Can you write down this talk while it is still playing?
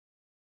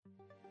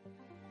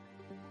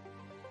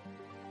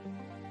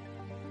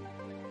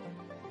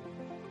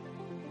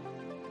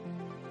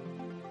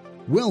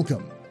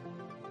Welcome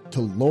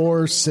to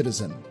Lore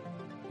Citizen,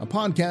 a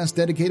podcast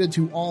dedicated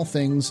to all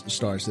things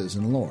Star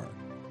Citizen lore.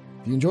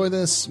 If you enjoy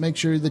this, make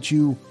sure that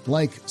you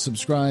like,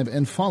 subscribe,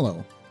 and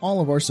follow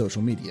all of our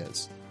social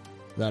medias.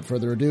 Without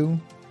further ado,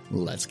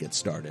 let's get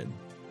started.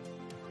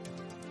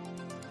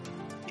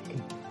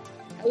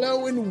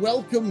 Hello and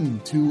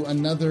welcome to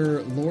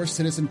another Lore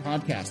Citizen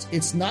podcast.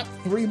 It's not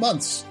 3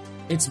 months.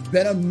 It's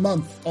been a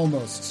month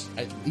almost,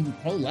 even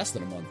probably less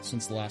than a month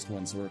since the last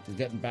one, so we're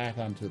getting back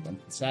onto the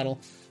saddle.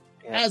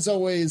 As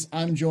always,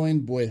 I'm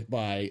joined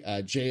by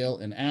Jael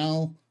and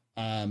Al.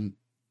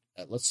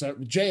 Let's start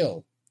with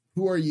Jael.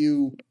 Who are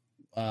you?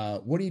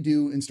 What do you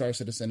do in Star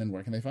Citizen, and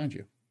where can they find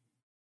you?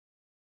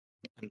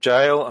 I'm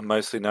Jael. I'm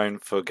mostly known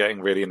for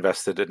getting really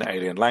invested in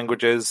alien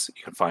languages.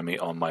 You can find me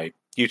on my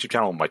YouTube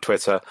channel, on my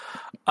Twitter.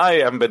 I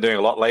haven't been doing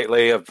a lot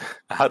lately. I've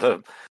had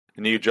a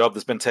new job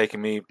that's been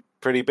taking me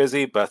pretty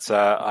busy, but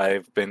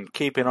I've been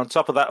keeping on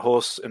top of that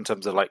horse in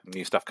terms of like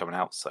new stuff coming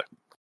out. So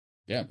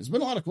yeah, there's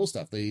been a lot of cool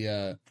stuff.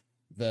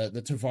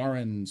 The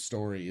Tavaran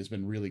story has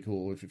been really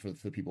cool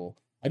for people.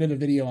 I did a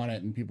video on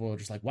it, and people were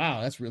just like,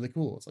 "Wow, that's really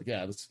cool." It's like,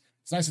 yeah, it's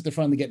nice that they're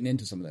finally getting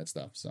into some of that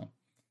stuff. So,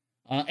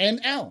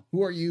 and Al,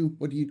 who are you?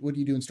 What do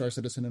you do in Star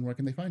Citizen, and where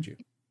can they find you?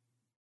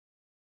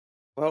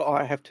 Well,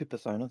 I have two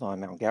personas.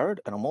 I'm Al Garrett,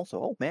 and I'm also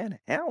old man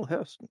Al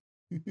Hurston,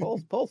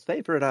 Paul's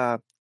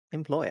favorite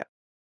employer.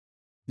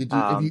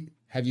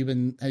 Have you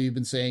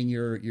been saying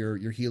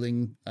your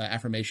healing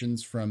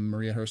affirmations from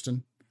Maria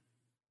Hurston?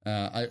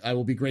 I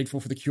will be grateful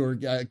for the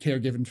care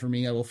given for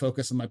me. I will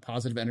focus on my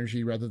positive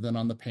energy rather than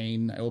on the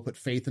pain. I will put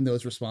faith in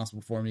those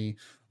responsible for me.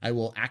 I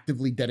will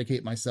actively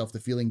dedicate myself to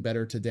feeling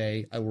better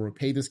today. I will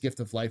repay this gift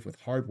of life with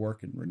hard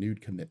work and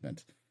renewed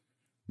commitment.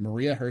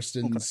 Maria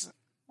Hurston's.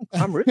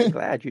 I'm really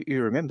glad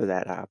you remember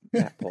that,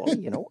 Paul.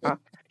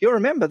 You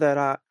remember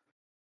that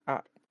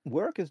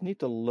workers need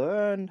to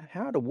learn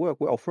how to work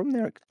well from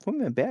their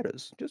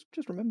betters.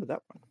 Just remember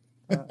that one.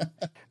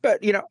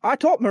 But I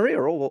taught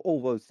Maria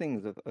all those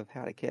things of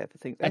how to care for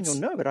things, and you'll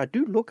know that I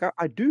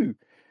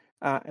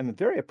am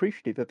very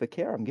appreciative of the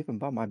care I'm given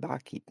by my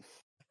barkeep.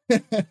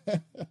 For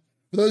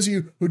those of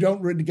you who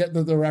don't really get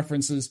the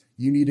references,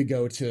 you need to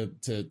go to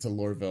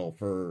Loreville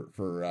for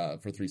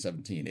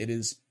 317.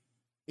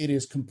 It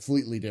is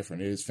completely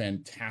different. It is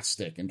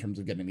fantastic in terms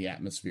of getting the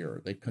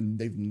atmosphere.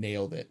 They've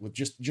nailed it with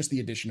just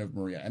the addition of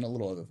Maria and a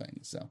little other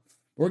things. So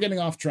we're getting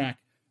off track.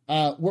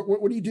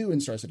 What do you do in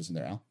Star Citizen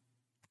there, Al?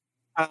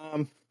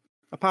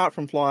 Apart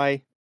from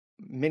fly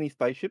many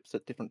spaceships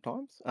at different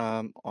times,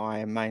 I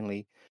am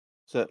mainly,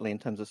 certainly in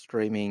terms of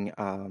streaming,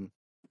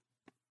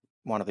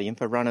 one of the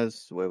info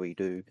runners where we'll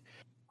do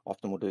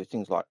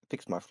things like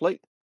fix my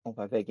fleet,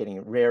 although they're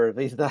getting rarer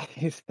these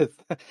days.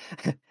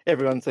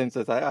 Everyone seems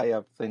to say, "Oh, yeah,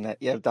 I've seen that.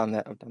 Yeah, I've done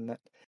that.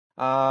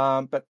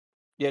 But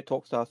yeah,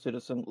 talk Star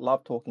Citizen.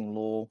 Love talking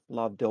lore.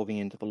 Love delving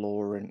into the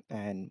lore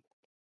and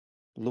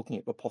looking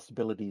at the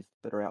possibilities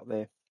that are out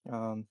there.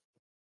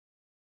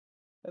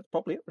 That's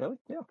probably it, really.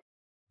 Yeah.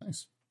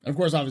 Nice. And of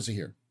course, obviously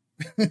here.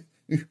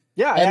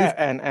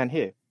 and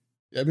here.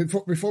 Yeah.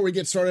 Before we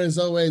get started, as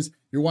always,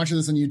 you're watching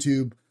this on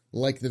YouTube.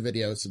 Like the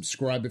video,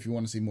 subscribe if you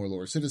want to see more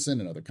Lore Citizen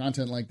and other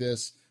content like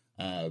this.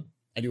 I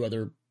do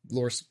other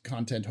lore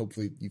content.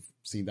 Hopefully you've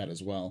seen that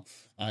as well.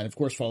 And of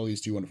course, follow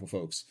these two wonderful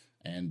folks.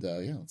 And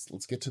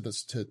let's get to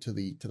this to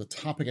the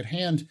topic at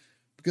hand,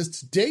 because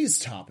today's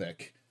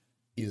topic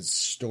is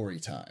story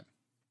time.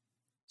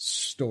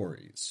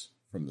 Stories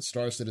from the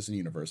Star Citizen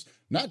universe.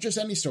 Not just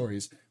any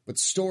stories, but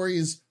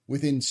stories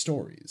within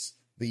stories.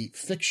 The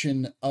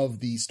fiction of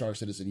the Star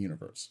Citizen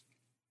universe,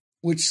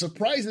 which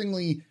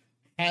surprisingly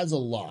has a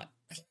lot.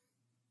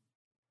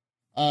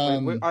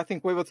 I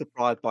think we were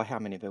surprised by how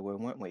many there were,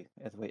 weren't we?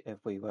 As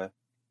we were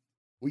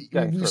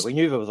going through, we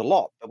knew there was a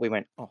lot, but we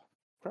went, "Oh,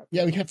 crap!"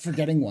 Yeah, we kept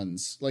forgetting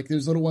ones. Like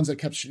there's little ones that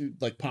kept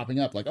like popping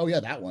up. Like, oh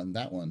yeah, that one.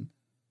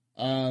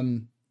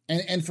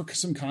 And for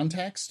some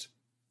context,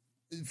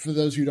 for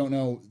those who don't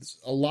know,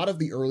 a lot of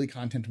the early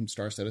content from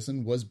Star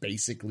Citizen was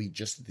basically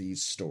just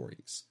these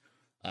stories.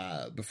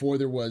 Before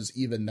there was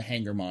even the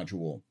Hangar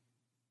module,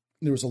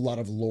 there was a lot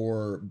of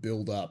lore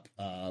build up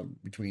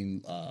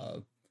between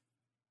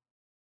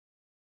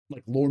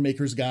like lore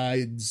makers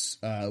guides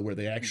where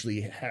they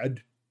actually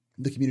had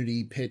the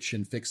community pitch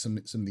and fix some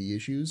of the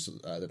issues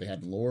that they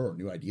had in lore or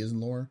new ideas in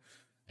lore,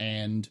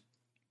 and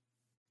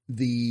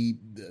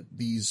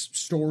these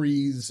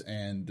stories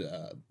and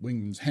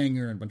Wingman's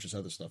Hangar and a bunch of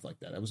other stuff like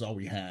that. That was all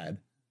we had.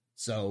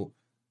 So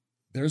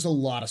there's a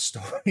lot of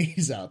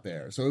stories out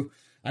there. So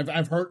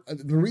I've heard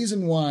the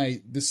reason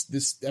why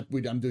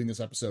I'm doing this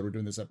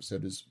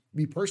episode is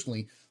me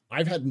personally.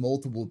 I've had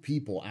multiple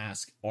people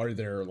ask, are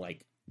there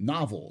like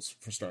novels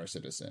for Star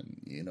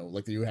Citizen,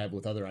 like you have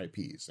with other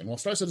IPs? And while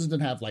Star Citizen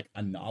didn't have like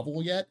a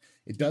novel yet,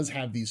 it does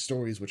have these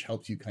stories which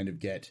helps you kind of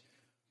get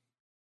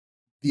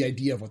the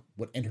idea of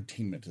what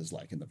entertainment is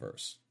like in the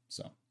verse.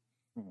 So,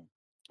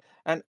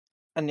 and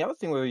the other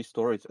thing with these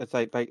stories is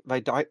they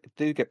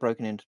do get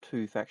broken into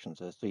two factions.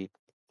 There's the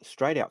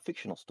straight out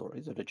fictional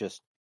stories that are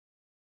just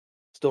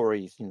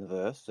stories in the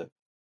verse that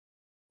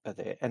are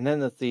there. And then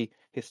there's the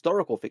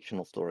historical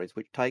fictional stories,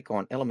 which take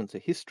on elements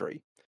of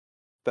history,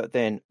 but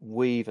then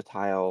weave a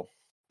tale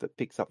that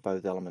picks up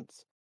those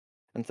elements.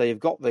 And so you've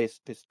got this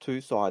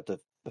two sides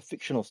of the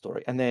fictional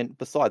story. And then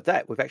beside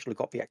that, we've actually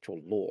got the actual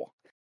lore.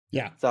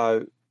 Yeah.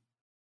 So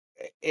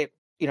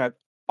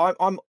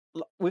I'm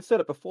we've said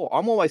it before.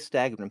 I'm always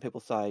staggered when people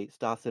say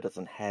Star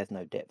Citizen has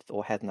no depth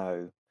or has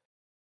no.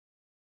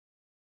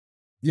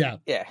 Yeah.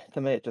 Yeah.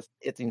 To me,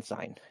 it's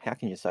insane. How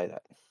can you say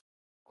that?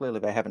 Clearly,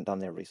 they haven't done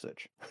their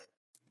research.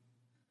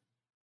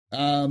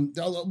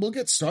 We'll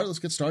get started. Let's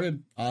get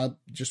started.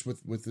 Just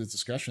with the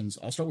discussions.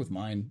 I'll start with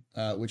mine,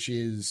 which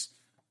is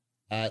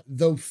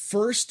the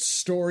first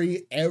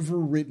story ever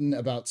written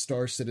about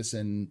Star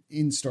Citizen,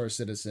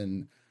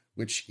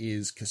 which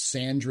is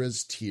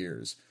Cassandra's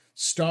Tears,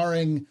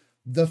 starring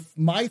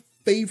my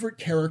favorite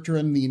character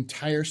in the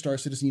entire Star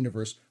Citizen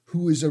universe,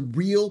 who is a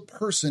real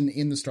person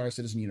in the Star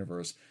Citizen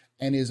universe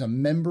and is a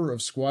member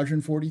of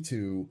Squadron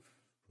 42,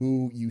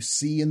 who you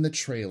see in the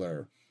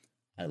trailer.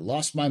 I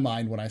lost my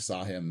mind when I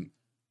saw him.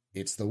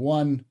 It's the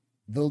one,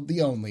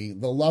 the only,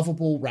 the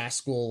lovable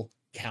rascal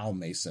Cal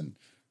Mason,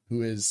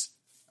 who is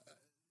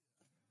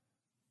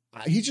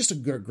he's just a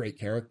great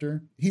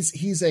character.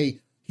 He's a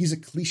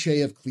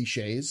cliche of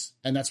cliches,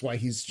 and that's why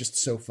he's just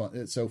so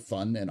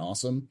fun and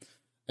awesome.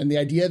 And the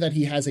idea that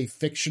he has a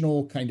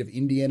fictional kind of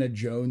Indiana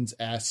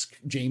Jones-esque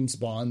James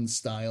Bond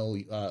style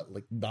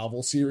like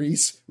novel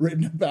series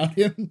written about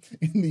him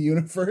in the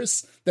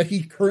universe that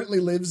he currently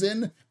lives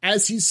in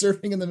as he's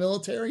serving in the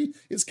military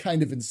is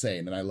kind of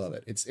insane, and I love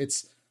it.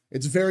 It's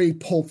very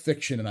Pulp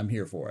Fiction, and I'm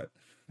here for it.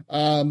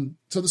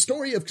 So the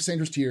story of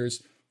Cassandra's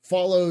Tears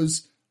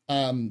follows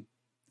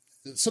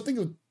something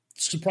that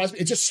surprised me.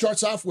 It just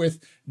starts off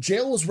with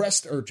Jail.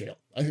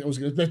 I was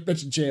going to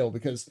mention Jail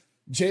because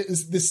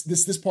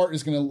this part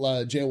is going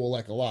to Jail will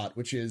like a lot,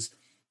 which is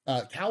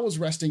Cal was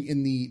resting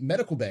in the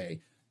medical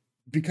bay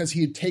because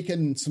he had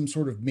taken some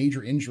sort of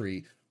major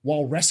injury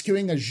while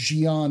rescuing a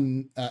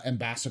Xi'an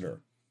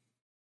ambassador.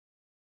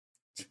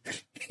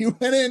 He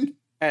went in,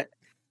 and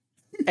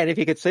if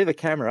you could see the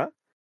camera,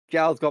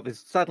 Jail's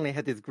suddenly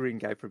had this grin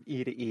go from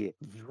ear to ear.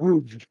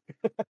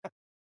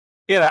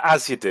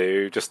 As you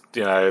do, just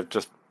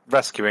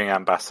rescuing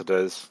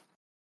ambassadors.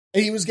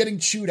 And he was getting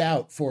chewed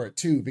out for it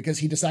too, because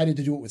he decided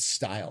to do it with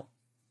style.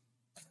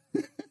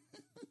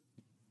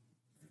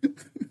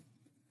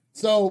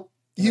 So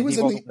he was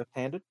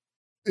left-handed.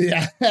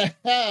 Yeah.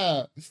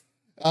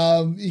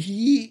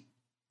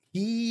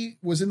 He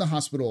was in the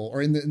hospital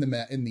or in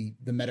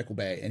the medical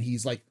bay, and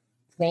he's like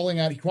crawling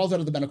out. He crawls out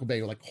of the medical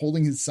bay, like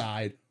holding his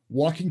side,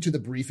 walking to the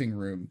briefing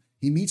room.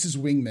 He meets his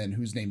wingman,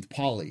 who's named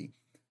Polly.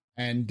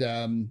 And,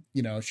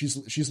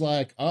 she's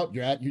like, oh,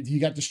 you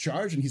got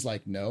discharged? And he's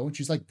like, no. And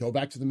she's like, go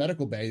back to the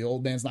medical bay. The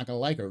old man's not going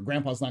to like it. Or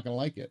grandpa's not going to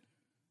like it.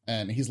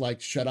 And he's like,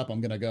 shut up.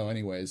 I'm going to go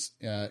anyways.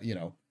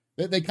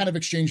 They kind of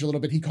exchange a little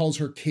bit. He calls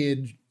her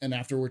kid. And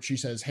afterwards she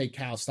says, hey,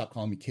 Cal, stop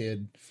calling me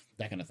kid.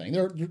 That kind of thing.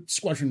 They're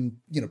squadron,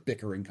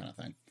 bickering kind of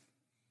thing.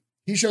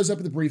 He shows up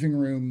at the briefing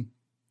room.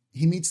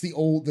 He meets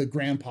the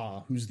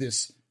grandpa, who's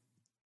this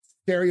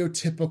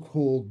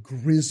stereotypical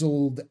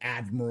grizzled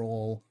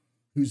admiral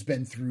who's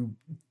been through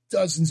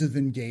dozens of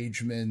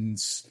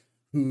engagements,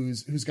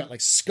 who's got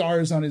like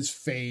scars on his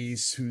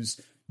face,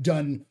 who's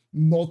done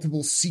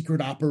multiple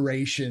secret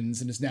operations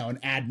and is now an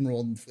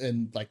admiral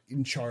and like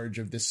in charge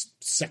of this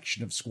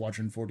section of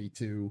Squadron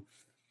 42.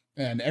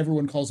 And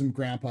everyone calls him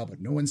grandpa,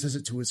 but no one says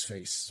it to his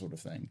face, sort of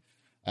thing.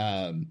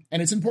 And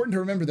it's important to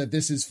remember that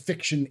this is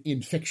fiction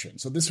in fiction.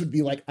 So this would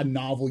be like a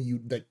novel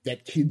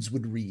that kids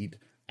would read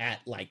at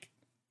like,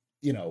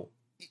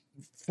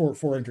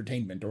 for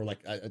entertainment, or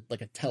like a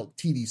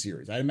TV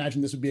series. I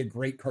imagine this would be a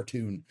great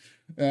cartoon,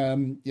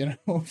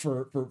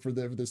 for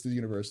this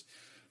universe.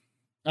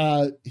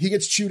 He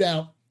gets chewed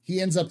out. He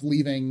ends up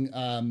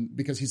leaving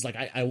because he's like,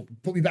 I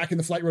put me back in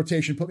the flight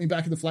rotation. Put me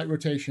back in the flight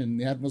rotation.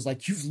 The admiral's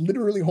like, you're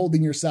literally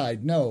holding your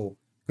side. No,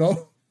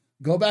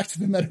 go back to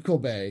the medical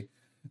bay.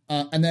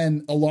 And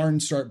then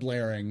alarms start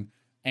blaring,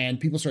 and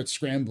people start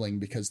scrambling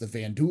because the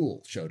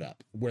Vanduul showed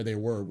up where they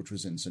were, which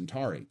was in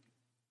Centauri.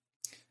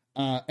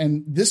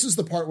 And this is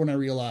the part when I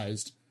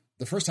realized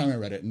the first time I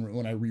read it, and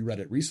when I reread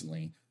it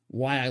recently,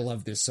 why I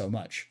love this so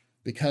much.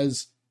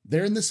 Because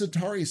they're in the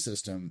Centauri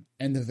system,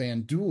 and the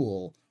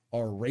Vanduul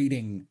are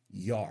raiding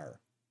Yar,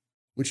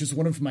 which is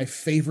one of my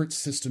favorite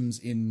systems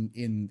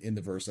in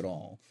the verse at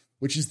all,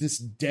 which is this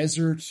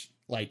desert,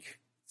 like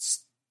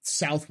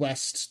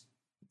southwest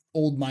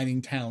old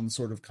mining town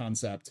sort of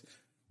concept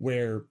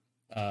where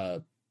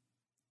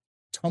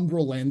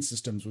Tumbril Land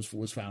Systems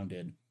was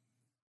founded.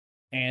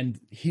 And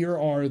here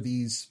are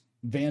these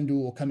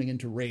Vanduul coming in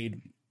to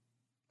raid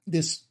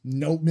this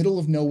middle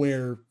of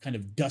nowhere kind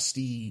of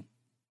dusty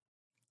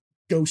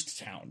ghost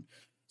town.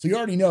 So you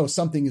already know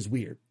something is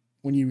weird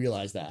when you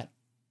realize that.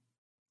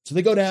 So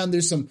they go down.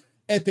 There's some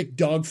epic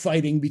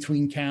dogfighting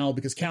between Cal,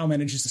 because Cal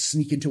manages to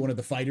sneak into one of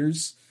the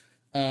fighters.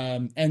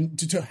 And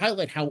to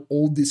highlight how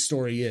old this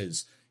story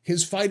is,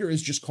 his fighter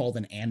is just called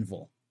an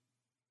Anvil.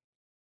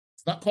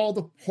 It's not called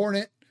a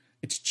Hornet.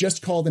 It's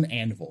just called an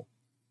Anvil.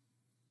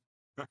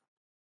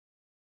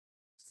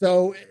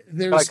 So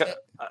there's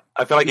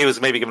I feel like he was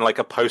maybe given like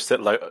a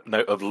post-it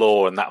note of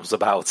lore, and that was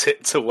about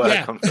it to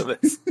work on for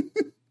this.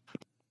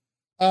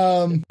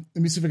 Let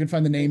me see if I can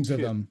find the names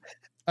of them.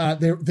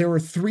 There were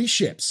 3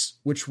 ships,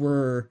 which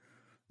were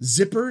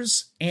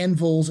Zippers,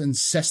 Anvils, and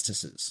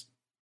Cestuses.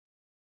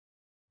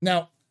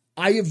 Now,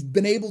 I have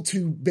been able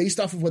to, based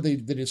off of what they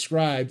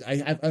described, I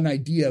have an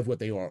idea of what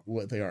they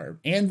are.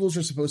 Anvils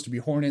are supposed to be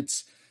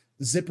Hornets,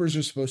 Zippers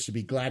are supposed to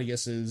be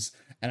Gladiuses,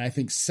 and I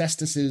think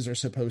Cestuses are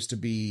supposed to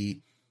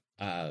be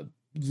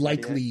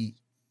likely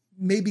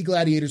maybe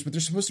gladiators, but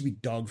they're supposed to be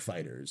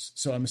dogfighters.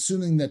 So I'm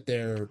assuming that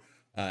they're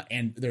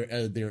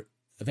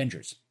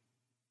Avengers.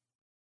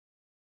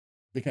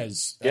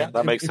 Because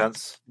that makes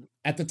sense.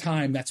 At the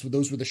time,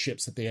 those were the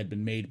ships that they had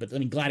been made. But I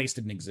mean, Gladius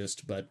didn't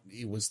exist, but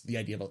it was the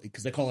idea of,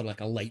 because they call it like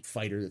a light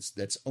fighter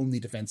that's only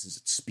defense is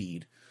its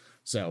speed.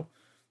 So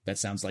that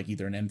sounds like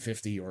either an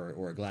M50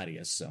 or a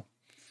Gladius. So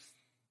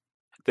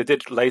they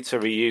did later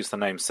reuse the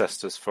name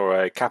Cestus for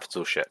a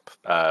capital ship,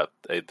 the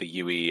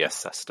UES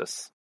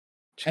Cestus,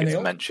 which gets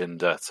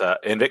mentioned at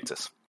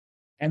Invictus.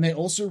 And they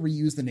also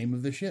reused the name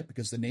of the ship,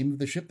 because the name of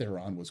the ship they were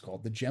on was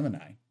called the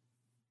Gemini.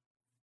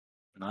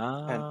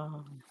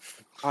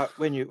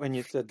 When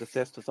you said the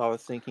Cestus, I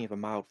was thinking of a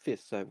mailed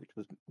fist, which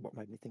was what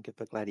made me think of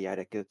the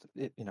Gladiator, because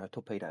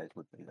torpedoes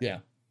would be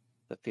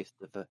the fist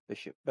of the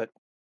ship. But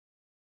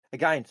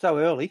again, so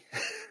early.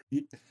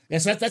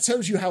 Yes, that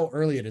tells you how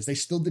early it is. They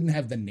still didn't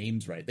have the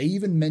names right. They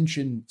even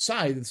mentioned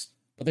scythes,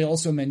 but they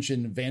also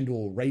mentioned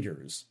Vandal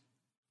Raiders,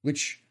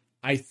 which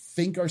I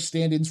think are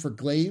stand-ins for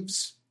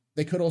glaives.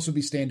 They could also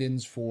be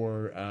stand-ins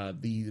for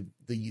the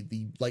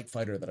light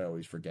fighter that I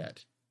always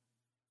forget.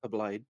 The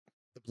Blade.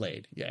 The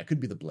Blade. Yeah, it could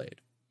be the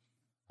Blade.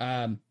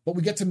 But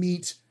we get to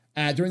meet,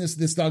 during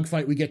this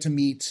dogfight, we get to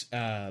meet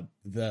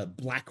the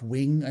Black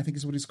Wing, I think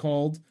is what he's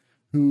called,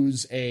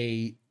 who's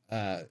he's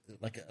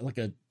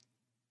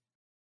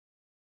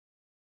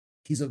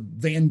a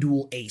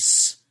Vandal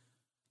ace.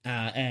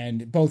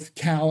 And both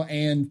Cal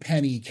and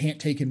Penny can't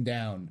take him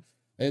down.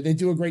 They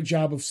do a great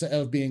job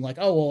of being like,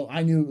 oh, well,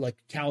 I knew, like,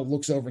 Cal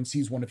looks over and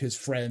sees one of his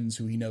friends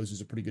who he knows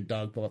is a pretty good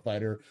dog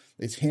fighter.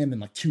 It's him and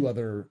like 2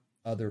 other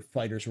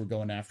fighters who are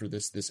going after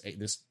this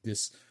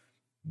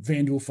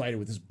Vandal fighter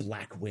with his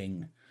Black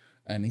Wing.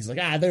 And he's like,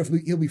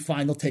 he'll be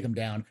fine. They'll take him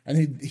down.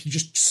 And he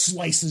just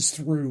slices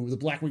through. The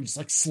Black Wing just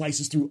like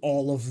slices through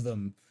all of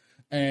them.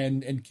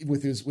 And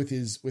with his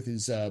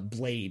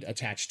blade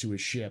attached to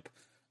his ship.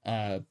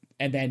 And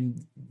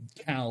then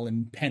Cal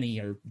and Penny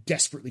are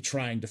desperately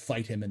trying to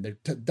fight him, and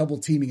they're double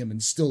teaming him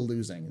and still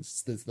losing.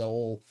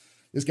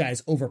 This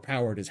guy's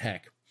overpowered as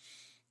heck.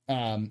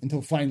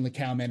 Until finally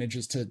Cal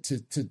manages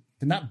to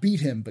not beat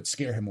him, but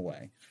scare him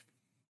away,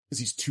 because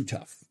he's too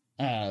tough.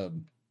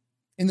 In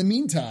the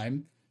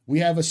meantime, we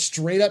have a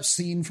straight up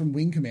scene from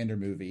Wing Commander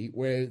movie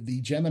where the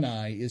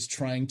Gemini is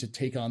trying to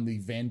take on the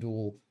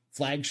Vandal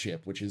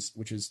flagship, which is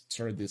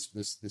sort of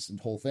this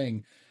whole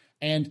thing.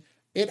 And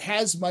it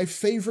has my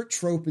favorite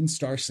trope in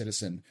Star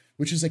Citizen,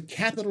 which is a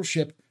capital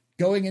ship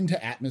going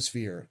into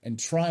atmosphere and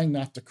trying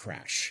not to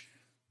crash.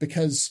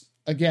 Because,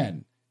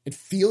 again, it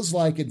feels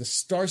like in the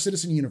Star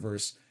Citizen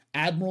universe,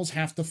 admirals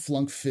have to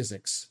flunk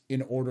physics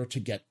in order to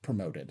get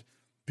promoted.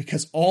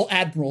 Because all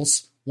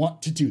admirals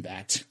want to do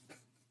that.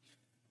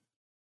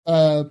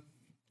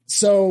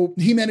 So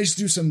he managed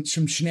to do some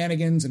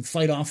shenanigans and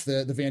fight off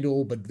the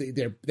Vandal, but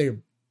they're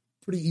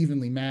pretty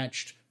evenly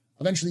matched.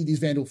 Eventually, these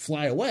Vandal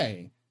fly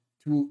away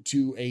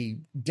to a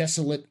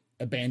desolate,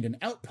 abandoned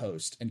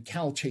outpost, and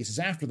Cal chases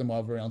after them while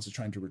everyone else is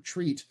trying to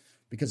retreat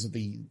because of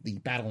the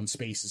battle in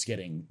space is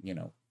getting,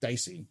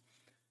 dicey.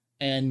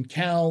 And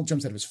Cal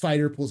jumps out of his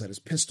fighter, pulls out his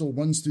pistol,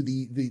 runs through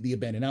the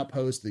abandoned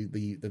outpost.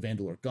 The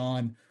Vandal are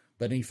gone,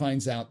 but then he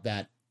finds out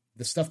that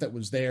the stuff that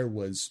was there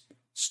was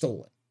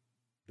stolen.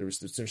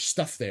 There's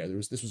stuff there.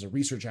 This was a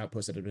research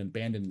outpost that had been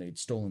abandoned, and they'd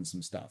stolen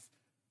some stuff.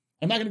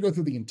 I'm not going to go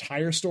through the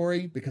entire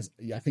story because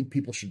I think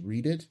people should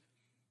read it.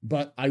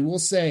 But I will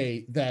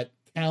say that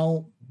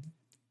Cal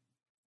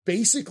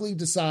basically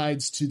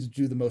decides to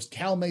do the most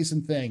Cal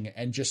Mason thing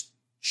and just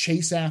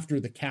chase after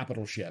the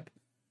capital ship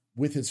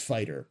with his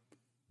fighter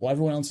while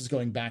everyone else is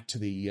going back to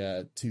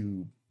the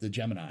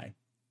Gemini,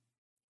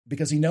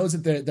 because he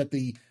knows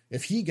that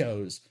if he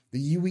goes,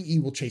 the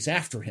UEE will chase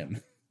after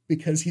him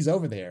because he's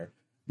over there.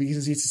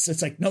 Because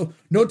it's like,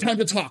 no time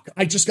to talk.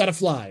 I just got to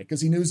fly.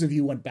 Because he knows if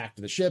he went back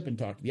to the ship and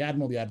talked to the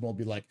Admiral will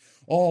be like,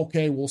 oh,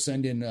 okay, we'll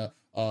send in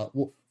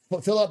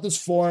we'll fill out this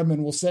form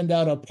and we'll send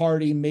out a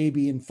party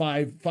maybe in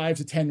 5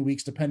 to 10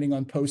 weeks, depending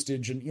on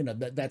postage and,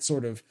 that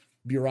sort of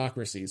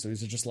bureaucracy. So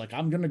he's just like,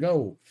 I'm going to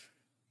go.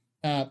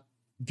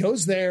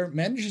 Goes there,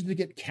 manages to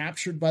get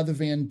captured by the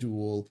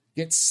Vandal,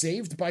 gets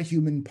saved by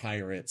human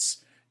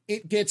pirates.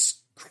 It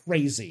gets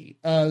crazy.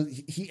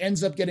 He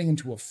ends up getting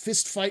into a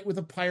fist fight with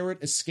a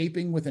pirate,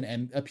 escaping with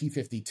a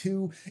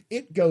P-52.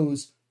 It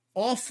goes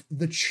off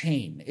the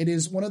chain. It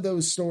is one of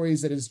those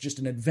stories that is just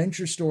an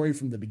adventure story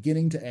from the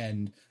beginning to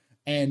end.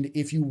 And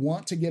if you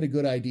want to get a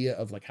good idea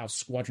of like how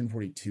Squadron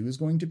 42 is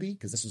going to be,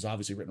 because this was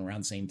obviously written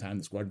around the same time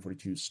the Squadron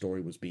 42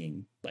 story was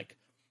being like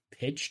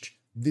pitched,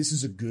 this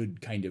is a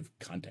good kind of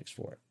context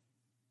for it.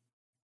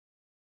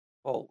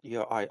 Well,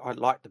 yeah, I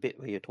like the bit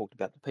where you talked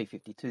about the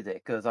P-52 there,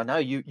 because I know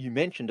you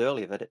mentioned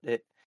earlier that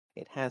it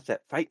has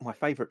that my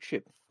favorite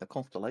ship, the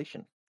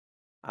Constellation,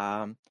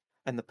 and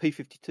the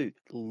P-52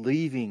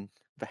 leaving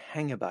the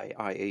hangar bay,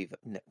 i.e.,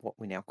 what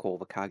we now call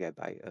the cargo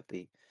bay of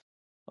the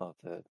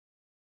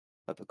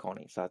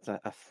Connie. So it's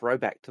a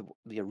throwback to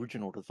the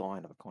original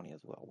design of a Connie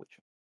as well, which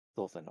is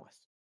also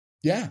nice.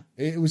 Yeah,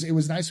 it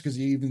was nice because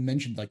you even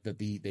mentioned like that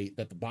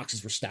that the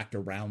boxes were stacked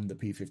around the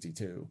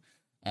P-52.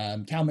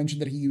 Cal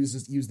mentioned that he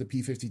used the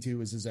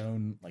P-52 as his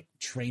own like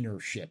trainer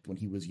ship when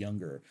he was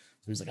younger.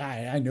 So he's like,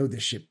 I know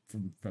this ship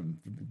from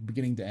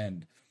beginning to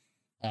end.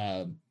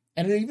 And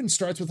it even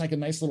starts with like a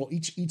nice little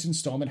each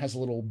installment has a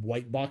little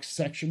white box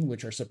section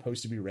which are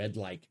supposed to be read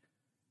like,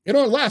 in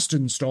our last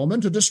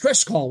installment, a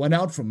distress call went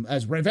out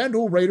as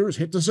Vandal raiders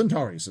hit the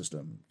Centauri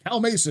system. Cal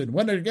Mason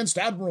went against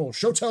Admiral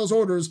Chotel's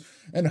orders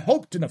and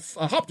hopped in a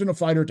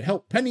fighter to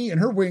help Penny and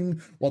her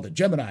wing while the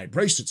Gemini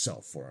braced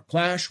itself for a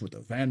clash with a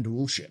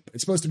Vandal ship.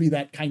 It's supposed to be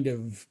that kind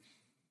of,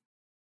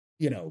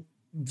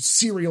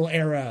 serial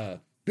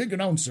era big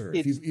announcer.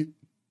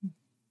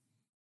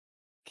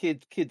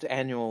 Kids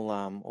annual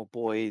or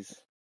boys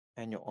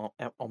annual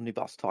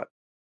omnibus type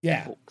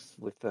books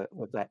with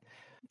that.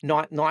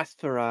 Nice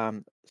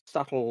for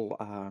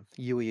subtle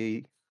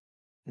UE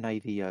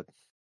Navy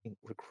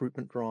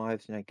recruitment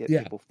drives, get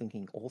people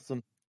thinking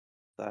awesome.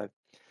 So,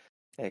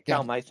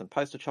 Cal Mason,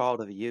 poster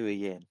child of the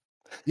UEN.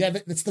 Yeah,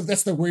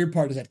 that's the weird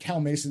part is that Cal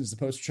Mason is the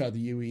poster child of the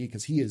UE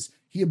because he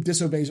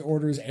disobeys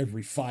orders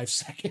every 5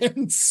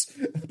 seconds,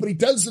 but he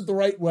does it the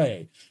right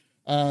way.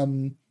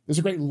 There's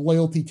a great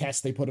loyalty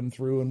test they put him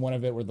through in one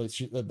of it where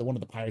one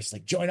of the pirates is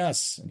like, join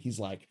us, and he's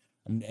like,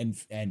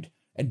 and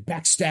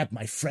backstab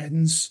my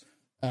friends.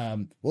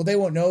 Well, they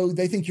won't know.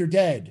 They think you're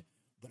dead,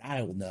 but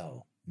I will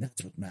know.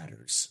 That's what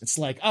matters. It's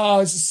like, oh,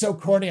 this is so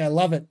corny. I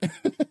love it.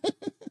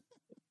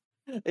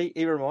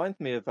 He reminds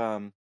me of,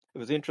 it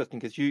was interesting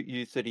because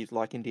you said he's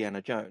like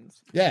Indiana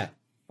Jones. Yeah.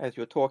 As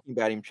you were talking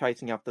about him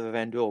chasing after the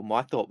Vandal,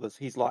 my thought was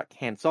he's like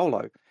Han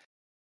Solo.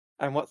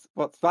 And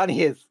what's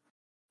funny is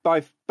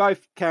both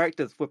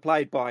characters were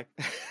played by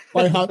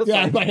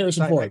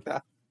Harrison Ford.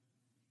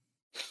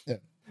 Yeah.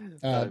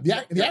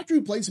 The actor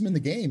who plays him in the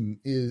game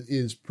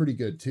is pretty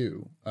good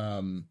too.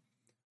 I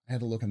had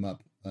to look him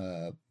up,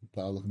 but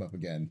I'll look him up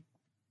again.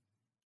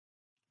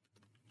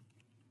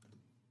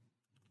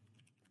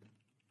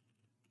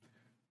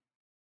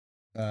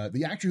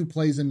 The actor who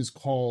plays him is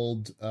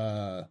called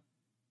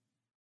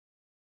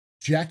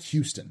Jack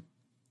Houston,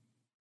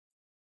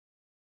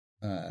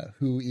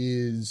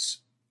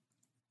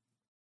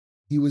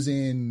 he was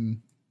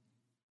in,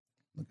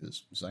 look at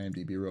this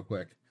IMDb real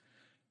quick.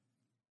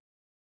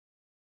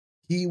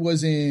 He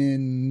was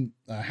in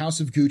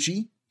House of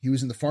Gucci. He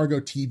was in the Fargo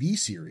TV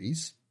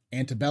series,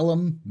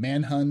 Antebellum,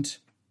 Manhunt,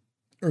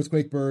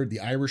 Earthquake Bird,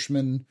 The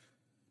Irishman,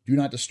 Do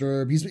Not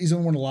Disturb. He's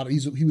in one a lot of.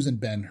 He was in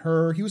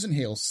Ben-Hur. He was in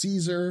Hail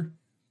Caesar.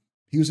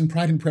 He was in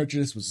Pride and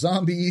Prejudice with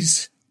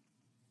zombies.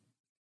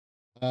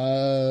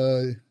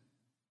 I'm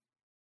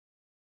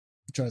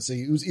trying to say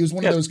he was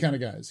one of those kind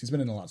of guys. He's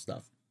been in a lot of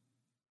stuff.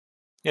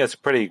 Yeah, it's a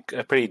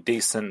pretty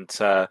decent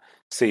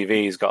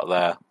CV he's got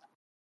there.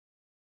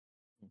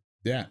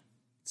 Yeah.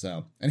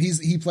 So, and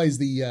he plays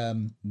the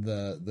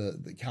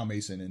Cal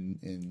Mason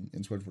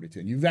in Squadron 42,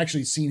 and you've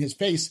actually seen his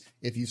face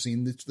if you've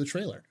seen the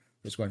trailer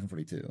for Squadron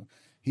 42.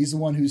 He's the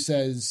one who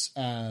says,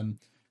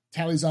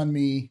 "Tally's on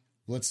me.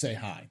 Let's say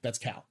hi." That's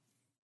Cal.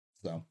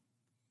 So,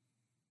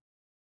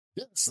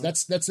 yes,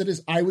 that's it.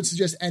 I would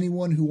suggest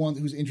anyone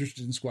who's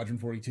interested in Squadron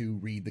 42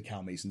 read the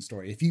Cal Mason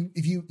story. If you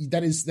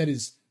that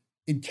is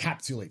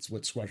encapsulates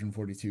what Squadron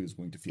 42 is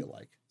going to feel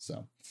like.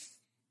 So.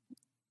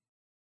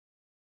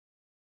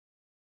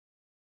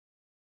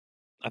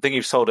 I think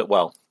you've sold it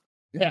well.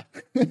 Yeah.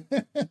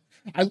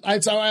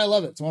 That's how I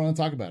love it. So I want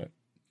to talk about it.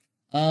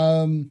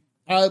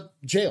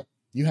 Jail,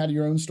 you had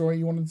your own story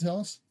you wanted to tell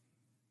us?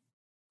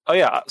 Oh,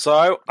 yeah.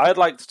 So I'd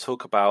like to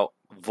talk about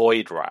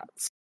Void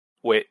Rats,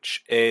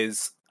 which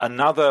is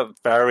another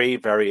very,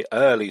 very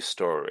early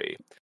story,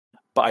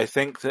 but I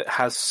think that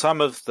has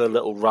some of the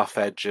little rough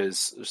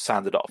edges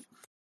sanded off.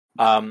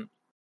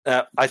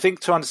 I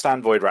think to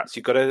understand Void Rats,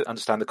 you've got to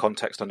understand the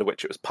context under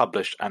which it was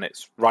published and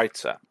its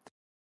writer.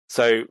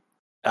 So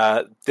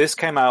this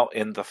came out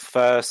in the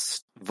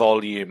first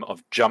volume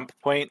of Jump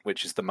Point,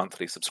 which is the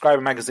monthly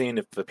subscriber magazine,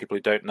 for people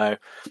who don't know,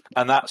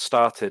 and that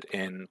started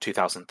in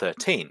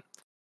 2013.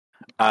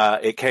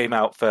 It came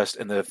out first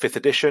in the 5th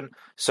edition,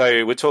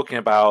 so we're talking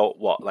about,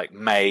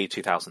 May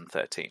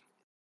 2013.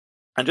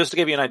 And just to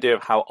give you an idea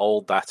of how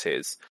old that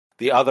is,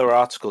 the other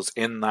articles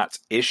in that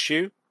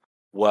issue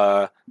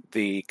were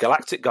the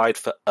Galactic Guide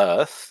for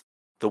Earth,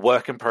 the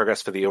work in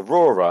progress for the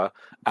Aurora,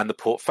 and the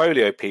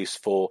portfolio piece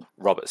for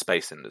Robert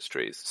Space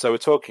Industries. So we're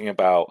talking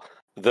about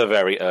the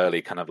very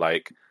early kind of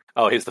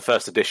here's the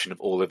first edition of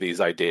all of these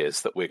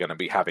ideas that we're going to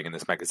be having in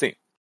this magazine.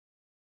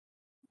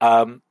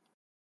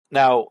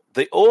 Now,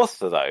 the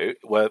author,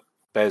 though,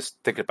 bears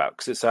thinking about,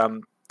 because it's a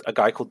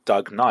guy called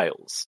Doug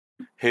Niles.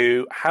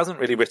 who hasn't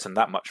really written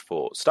that much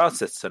for Star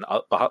Citizen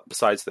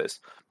besides this,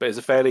 but is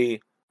a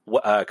fairly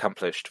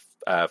accomplished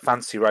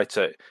fantasy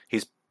writer.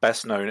 He's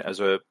best known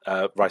as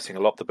writing a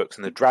lot of the books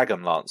in the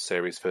Dragonlance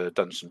series for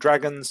Dungeons and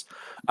Dragons,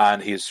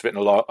 and he's written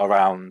a lot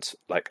around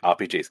like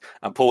RPGs.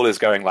 And Paul is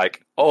going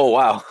like, "Oh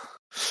wow,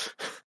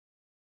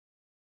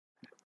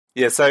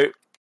 yeah." So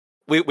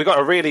we got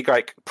a really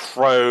like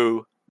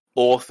pro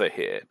author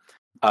here,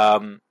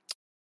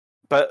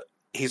 but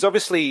he's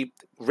obviously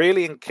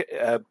really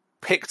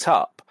picked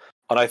up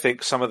on, I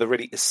think, some of the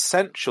really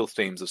essential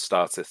themes of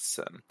Star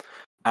Citizen,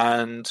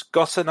 and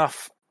got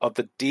enough of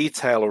the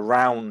detail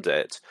around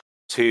it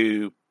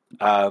to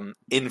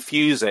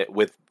infuse it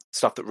with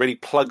stuff that really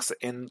plugs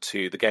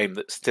into the game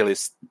that still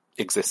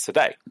exists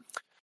today.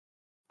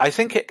 I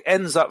think it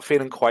ends up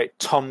feeling quite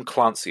Tom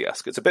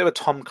Clancy-esque. It's a bit of a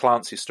Tom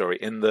Clancy story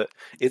in that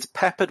it's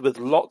peppered with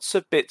lots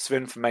of bits of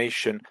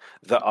information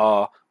that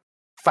are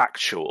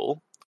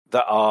factual,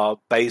 that are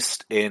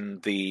based in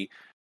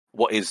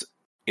what is,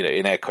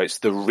 in air quotes,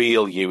 the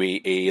real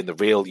UEE and the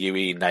real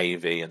UE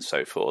Navy and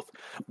so forth,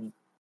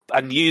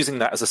 and using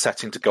that as a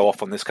setting to go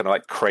off on this kind of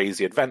like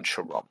crazy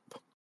adventure romp.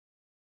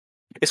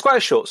 It's quite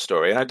a short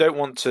story, and I don't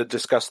want to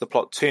discuss the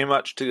plot too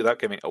much without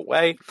giving it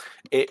away.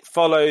 It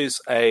follows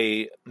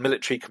a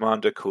military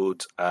commander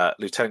called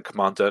Lieutenant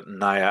Commander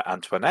Naya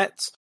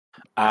Antoinette,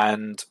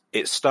 and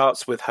it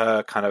starts with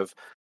her kind of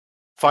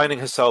finding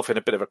herself in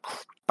a bit of a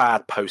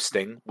bad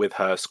posting with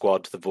her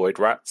squad, the Void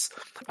Rats,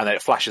 and then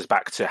it flashes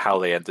back to how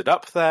they ended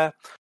up there.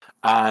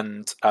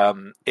 And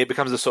it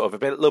becomes a little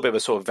bit of a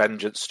sort of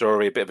vengeance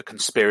story, a bit of a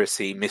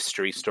conspiracy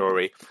mystery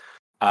story,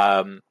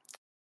 and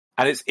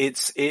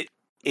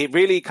it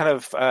really kind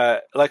of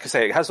like I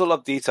say, it has a lot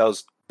of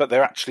details, but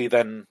they're actually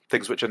then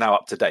things which are now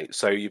up to date.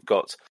 So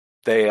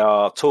they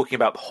are talking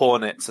about the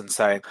Hornets and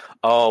saying,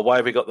 "Oh, why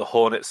have we got the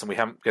Hornets and we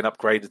haven't been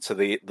upgraded to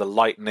the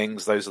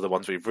Lightnings? Those are the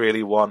ones we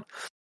really want."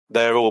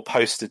 They're all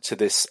posted to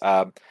this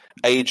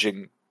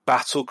aging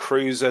battle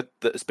cruiser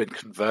that has been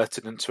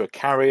converted into a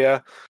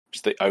carrier, which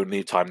is the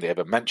only time they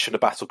ever mention a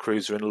battle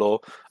cruiser in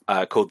lore,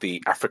 called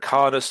the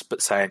Africanus,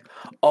 but saying,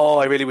 "Oh,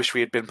 I really wish we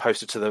had been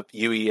posted to the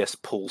UES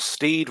Paul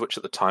Steed," which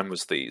at the time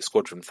was the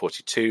Squadron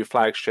 42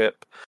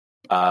 flagship,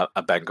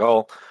 a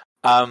Bengal.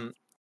 And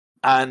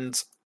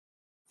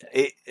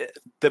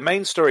the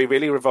main story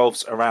really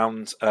revolves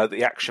around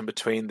the action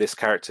between this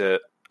character,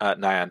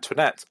 Naya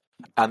Antoinette,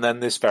 and then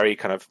this very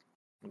kind of,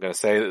 I'm going to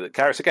say the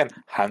character again,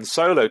 Han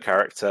Solo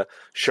character,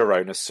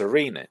 Sharona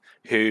Serene,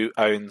 who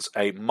owns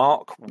a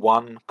Mark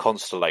I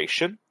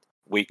constellation.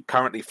 We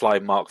currently fly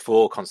Mark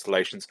IV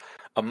constellations.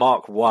 A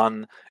Mark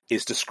I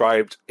is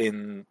described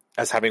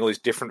as having all these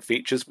different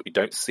features that we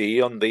don't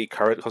see on the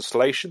current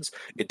constellations.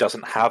 It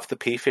doesn't have the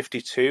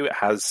P-52. It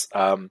has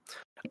a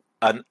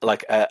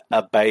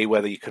bay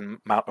where you can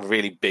mount a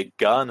really big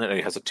gun, and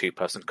it has a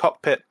 2-person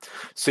cockpit.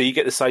 So you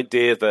get this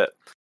idea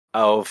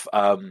of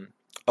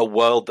a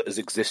world that has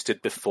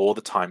existed before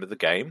the time of the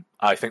game.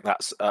 I think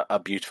that's a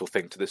beautiful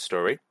thing to this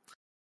story.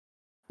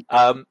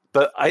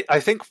 But I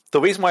think the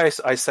reason why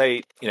I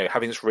say,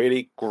 having this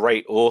really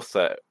great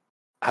author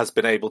has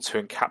been able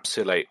to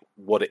encapsulate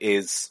what it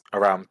is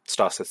around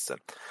Star Citizen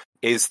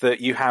is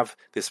that you have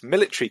this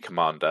military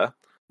commander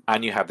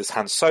and you have this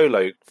Han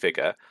Solo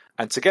figure,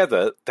 and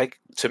together they,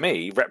 to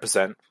me,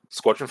 represent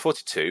Squadron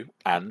 42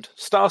 and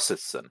Star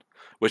Citizen,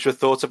 which were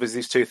thought of as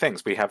these two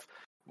things.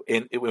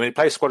 When we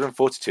play Squadron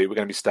 42, we're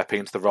going to be stepping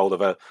into the role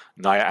of a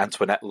Naya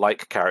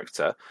Antoinette-like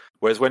character,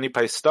 whereas when you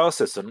play Star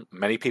Citizen,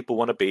 many people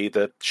want to be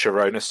the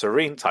Sharona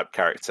Serene type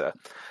character.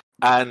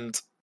 And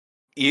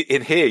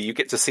in here, you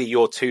get to see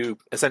your two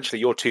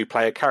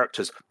player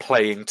characters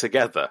playing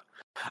together.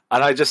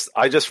 And I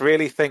just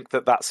really think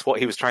that that's what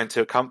he was trying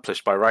to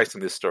accomplish by writing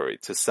this story,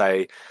 to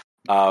say,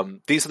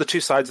 these are the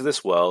two sides of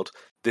this world.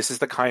 This is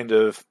the kind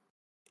of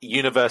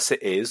universe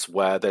it is,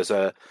 where there's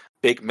a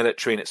big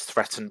military and it's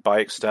threatened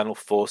by external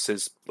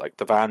forces like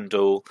the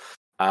Vandal.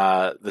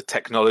 The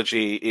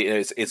technology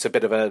it's a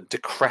bit of a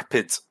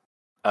decrepit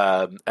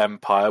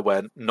empire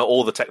where not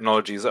all the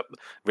technology is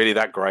really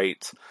that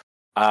great.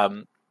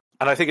 And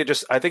I think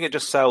it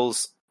just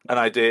sells an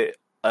idea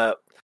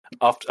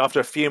after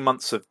a few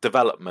months of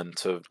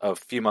development, of a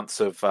few months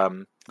of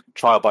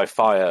trial by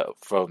fire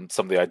from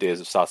some of the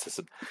ideas of Star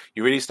Citizen.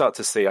 You really start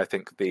to see, I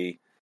think, the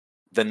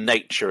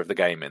nature of the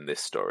game in this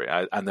story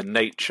and the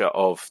nature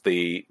of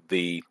the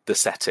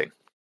setting.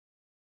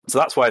 So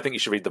that's why I think you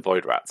should read The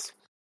Void Rats.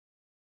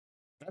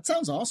 That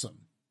sounds awesome.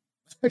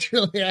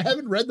 Actually, I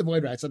haven't read The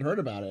Void Rats. I'd heard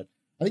about it.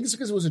 I think it's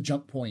because it was a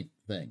Jump Point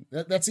thing.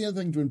 That's the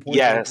other thing to important.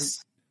 Yes.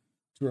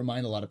 To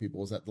remind a lot of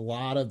people is that a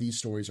lot of these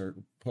stories are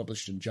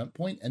published in Jump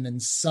Point, and then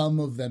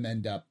some of them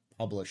end up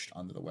published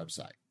onto the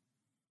website.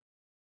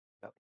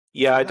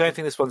 Yeah, I don't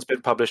think this one's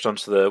been published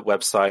onto the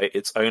website.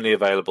 It's only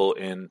available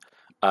in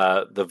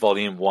the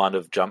volume 1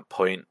 of Jump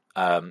Point,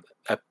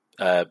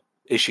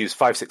 issues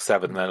 5, 6,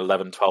 7, and then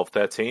 11, 12,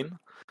 13.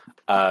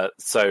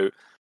 So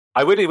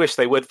I really wish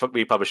they would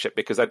republish it,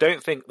 because I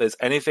don't think there's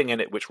anything in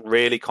it which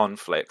really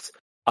conflicts,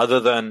 other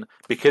than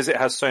because it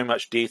has so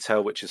much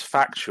detail which is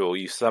factual.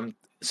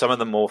 some of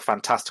the more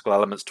fantastical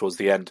elements towards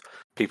the end,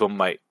 people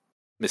might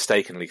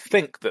mistakenly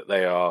think that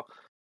they are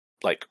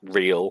like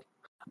real,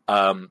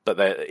 but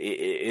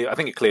I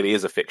think it clearly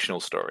is a fictional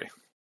story.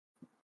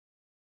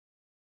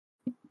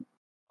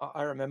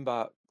 I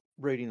remember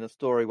reading the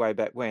story way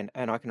back when,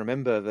 and I can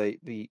remember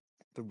the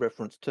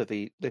reference to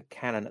the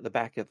cannon at the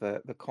back of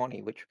the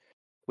Connie, which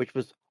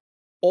was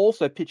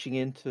also pitching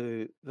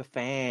into the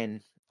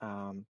fan,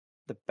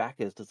 the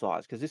backers'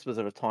 desires, because this was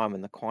at a time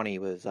when the Connie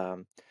was,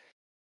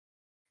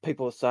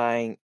 people were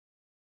saying,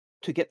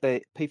 to get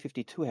the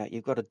P-52 out,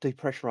 you've got to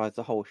depressurize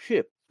the whole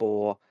ship,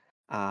 or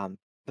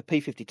the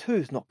P-52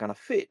 is not going to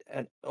fit,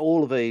 and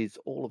all of these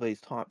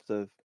types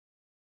of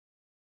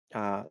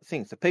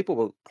things. So people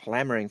were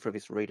clamoring for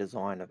this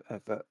redesign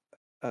of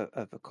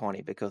a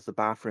Connie, because the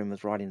bathroom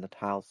was right in the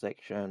tail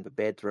section, the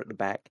beds were at the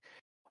back,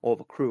 all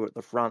the crew were at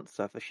the front.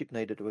 So if a ship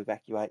needed to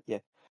evacuate,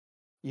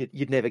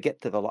 you'd never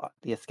get to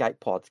the escape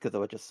pods because they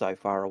were just so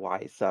far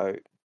away. So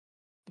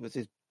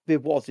there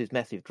was this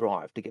massive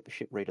drive to get the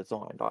ship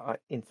redesigned.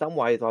 In some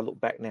ways, I look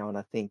back now and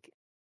I think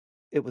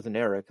it was an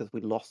error, because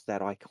we lost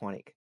that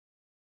iconic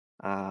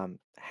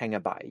hangar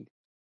bay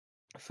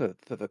for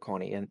the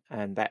Connie,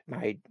 and that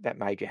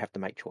made you have to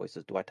make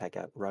choices. Do I take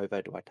a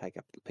Rover? Do I take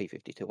a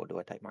P-52, or do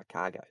I take my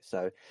cargo?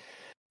 So,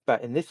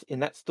 but in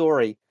that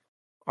story,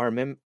 I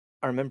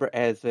remember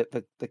as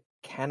the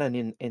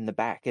cannon in the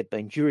back had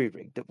been jury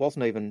rigged. It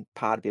wasn't even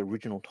part of the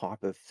original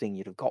type of thing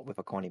you'd have got with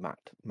a Connie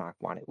Mark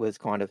 1. It was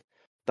kind of,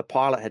 the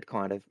pilot had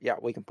kind of, yeah,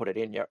 we can put it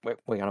in, yeah, we're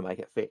going to make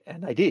it fit,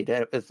 and they did.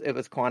 It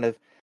was kind of,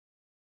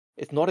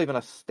 it's not even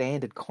a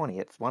standard Connie.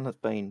 It's one that's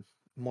been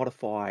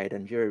modified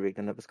and jury rigged,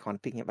 and it was kind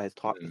of picking up those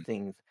types of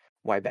things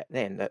way back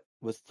then that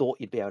was thought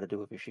you'd be able to do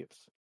with your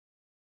ships.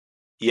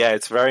 Yeah,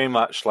 it's very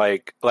much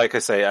like I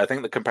say, I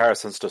think the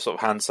comparisons to sort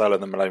of Han Solo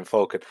and the Millennium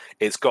Falcon,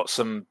 it's got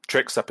some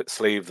tricks up its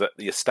sleeve that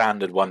your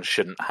standard one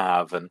shouldn't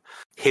have, and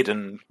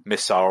hidden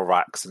missile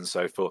racks and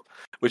so forth,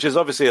 which is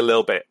obviously a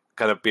little bit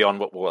kind of beyond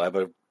what we'll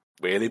ever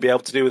really be able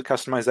to do with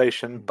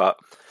customization, but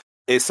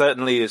it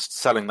certainly is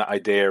selling that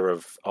idea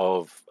of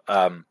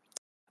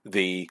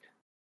the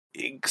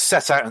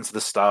set out into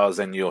the stars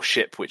in your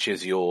ship, which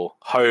is your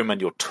home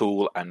and your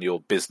tool and your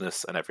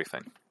business and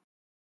everything.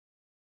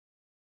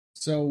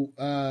 So,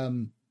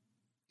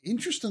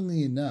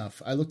 interestingly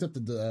enough, I looked up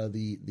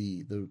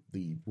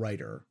the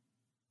writer,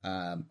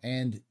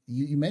 and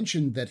you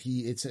mentioned that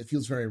it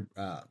feels very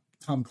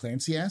Tom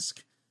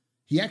Clancy-esque.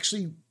 He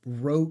actually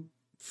wrote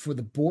for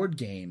the board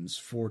games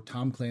for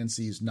Tom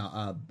Clancy's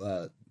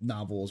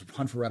novels,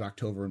 Hunt for Red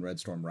October and Red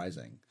Storm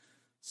Rising.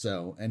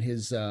 So, and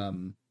his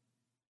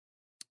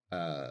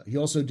he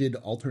also did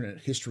alternate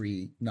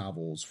history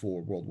novels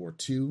for World War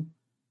II.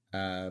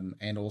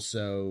 And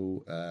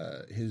also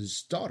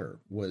his daughter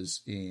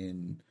was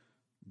in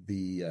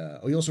the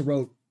he also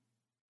wrote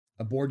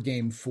a board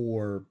game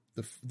for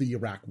the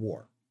Iraq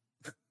War.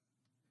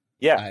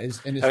 Yeah.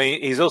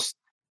 He's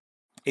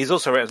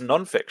also written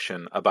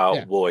nonfiction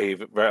about war. He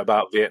wrote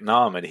about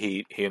Vietnam, and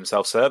he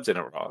himself served in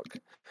Iraq.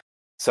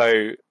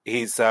 So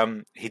he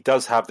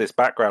does have this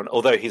background,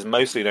 although he's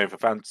mostly known for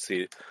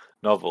fantasy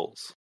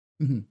novels.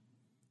 Mm-hmm.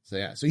 So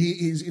yeah, so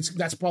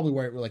that's probably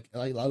where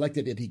I like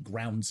that he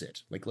grounds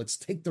it. Like, let's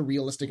take the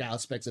realistic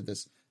aspects of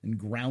this and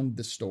ground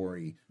the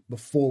story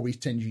before we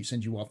send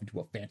you off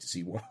into a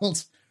fantasy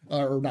world,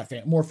 or not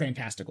more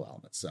fantastical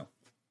elements. So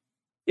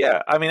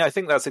yeah, I mean, I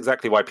think that's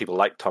exactly why people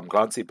like Tom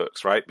Clancy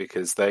books, right?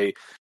 Because they're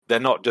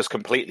not just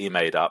completely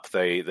made up.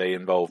 They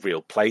involve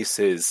real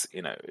places.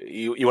 You know,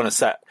 you want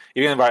to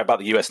you're going to write about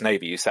the U.S.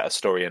 Navy. You set a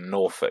story in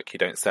Norfolk. You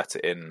don't set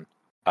it in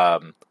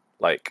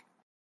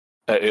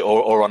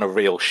or on a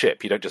real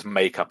ship. You don't just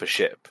make up a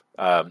ship.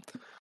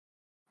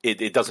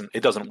 It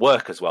doesn't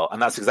work as well,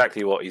 and that's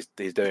exactly what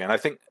he's doing. And I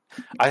think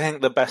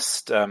the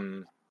best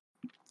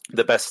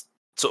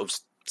sort of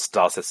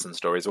Star Citizen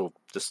stories, or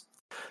just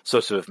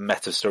sort of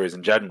meta stories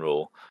in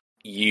general,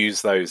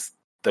 use those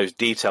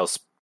details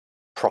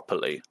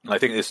properly. And I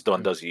think this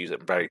one does use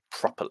it very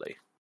properly.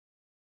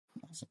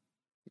 Awesome.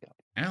 Yeah.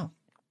 Al,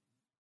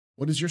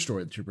 what is your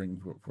story that you're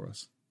bringing for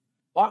us?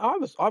 I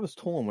was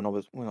torn when I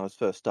was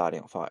first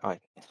starting off. I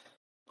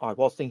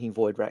was thinking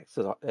Void Racks.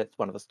 It's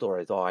one of the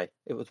stories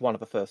it was one of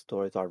the first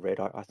stories I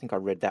read. I think I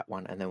read that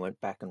one and then went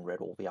back and read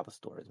all the other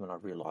stories when I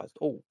realized,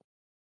 oh,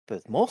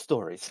 there's more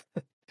stories.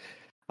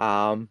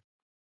 And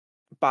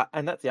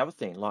that's the other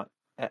thing, like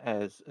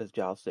as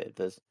Giles said,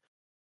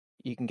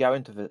 you can go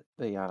into the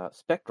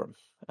Spectrum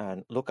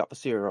and look up a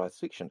serialized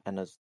fiction, and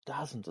there's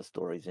dozens of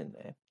stories in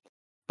there.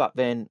 But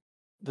then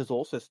there's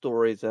also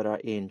stories that are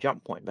in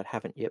Jump Point but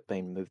haven't yet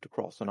been moved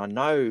across. And I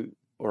know,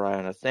 or I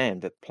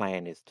understand, that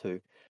plan is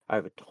to,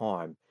 over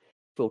time,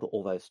 filter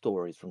all those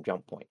stories from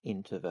Jump Point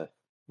into the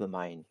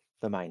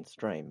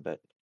mainstream,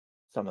 but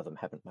some of them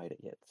haven't made it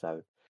yet.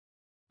 So,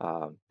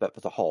 but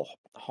there's a whole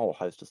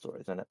host of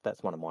stories, and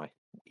that's one of my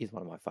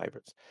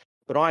favorites.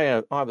 But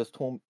I was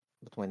torn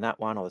between that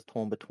one. I was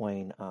torn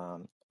between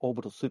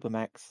Orbital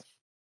Supermax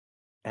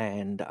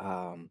and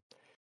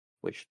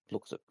which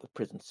looks at the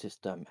prison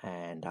system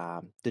and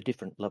the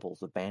different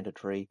levels of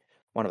banditry.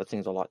 One of the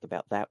things I liked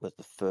about that was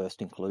the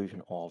first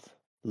inclusion of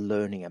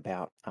learning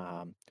about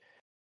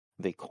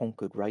the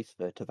conquered race,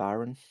 the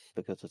Tavaran,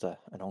 because there's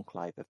an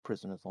enclave of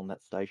prisoners on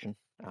that station,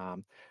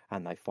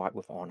 and they fight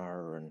with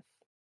honor and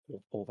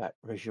all that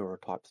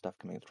Rajura type stuff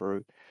coming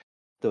through.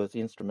 There was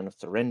the Instrument of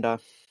Surrender,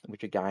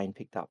 which again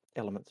picked up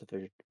elements of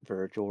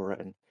Virajora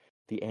and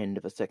the end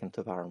of the Second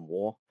Tavaran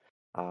War.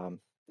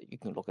 You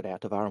can look at our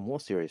Tavaran War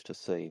series to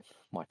see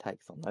my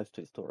takes on those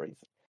two stories.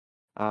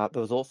 There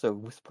was also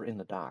Whisper in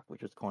the Dark,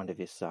 which was kind of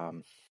this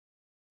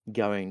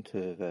going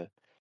to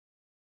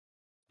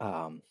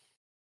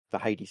the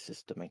Hades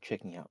system and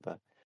checking out the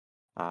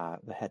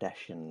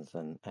Hadashians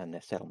and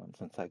their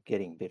settlements, and so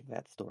getting a bit of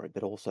that story,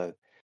 but also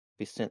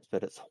this sense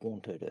that it's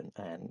haunted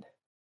and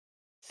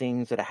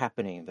things that are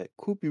happening that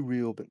could be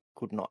real but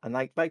could not, and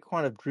they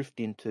kind of drift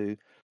into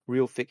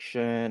real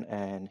fiction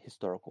and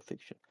historical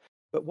fiction.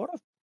 But what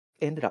I've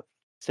ended up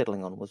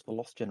settling on was the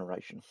Lost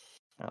Generation.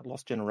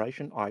 Lost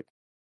Generation,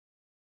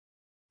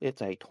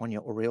 it's a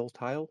Tonya Auriel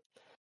tale.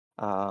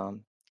 Our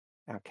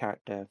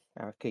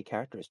key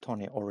character is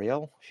Tonya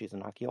Auriel. She's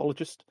an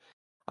archaeologist.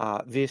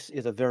 This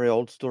is a very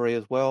old story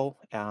as well.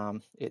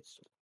 It's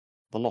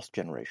The Lost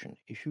Generation,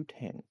 issue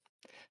 10.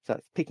 So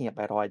it's picking up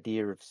that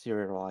idea of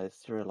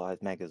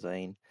serialized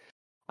magazine.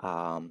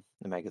 The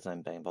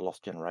magazine being The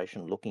Lost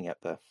Generation, looking at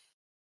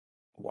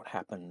what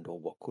happened or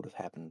what could have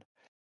happened.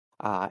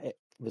 It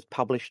was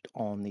published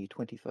on the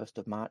 21st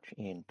of March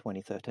in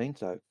 2013,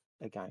 so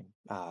again,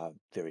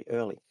 very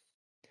early.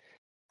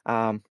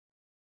 And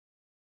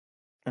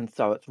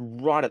so it's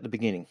right at the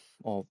beginning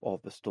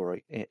of the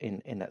story,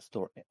 in that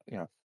story,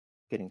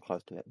 getting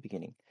close to that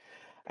beginning.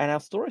 And our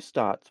story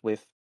starts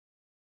with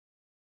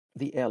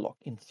the airlock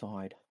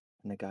inside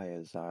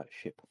Nagaya's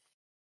ship.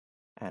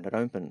 And it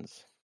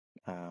opens,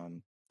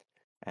 and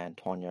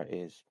Tonya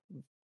is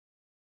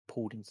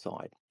pulled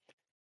inside.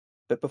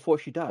 But before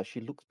she does,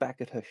 she looks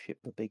back at her ship,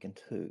 the Beacon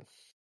 2,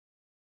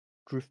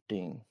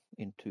 drifting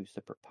in two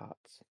separate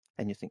parts.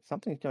 And you think,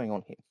 something's going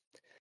on here.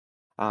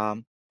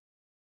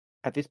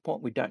 At this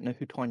point, we don't know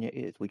who Tonya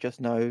is. We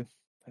just know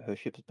her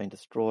ship has been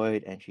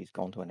destroyed and she's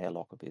gone to an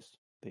airlock of this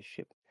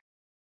ship.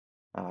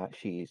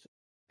 She's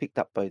picked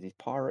up by these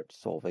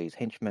pirates or these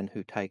henchmen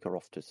who take her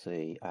off to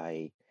see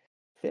a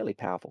fairly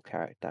powerful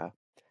character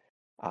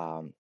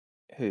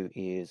who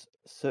is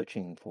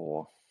searching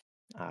for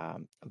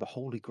the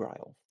Holy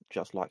Grail,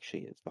 just like she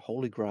is. The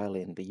Holy Grail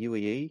in the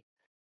UEE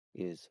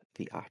is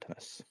the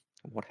Artemis.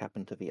 What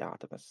happened to the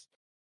Artemis?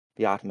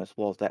 The Artemis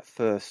was that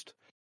first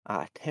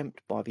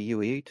attempt by the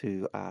UEE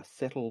to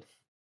settle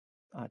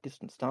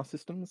distant star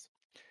systems.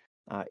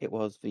 It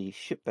was the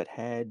ship that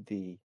had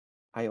the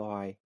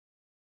AI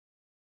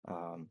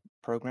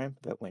program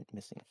that went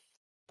missing.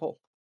 Paul.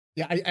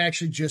 Yeah, I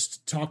actually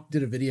just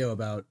did a video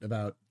about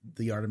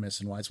the Artemis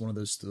and why it's one of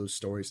those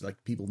stories like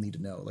people need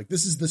to know. Like,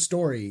 this is the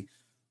story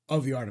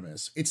of the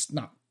Artemis. It's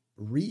not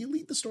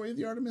really the story of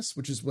the Artemis,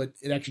 which is what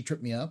it actually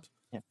tripped me up.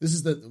 Yeah. This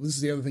is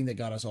the other thing that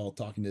got us all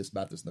talking to us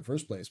about this in the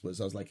first place. Was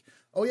I was like,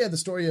 oh yeah, the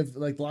story of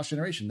like the Lost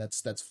Generation.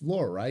 That's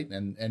lore, right?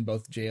 And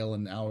both Jael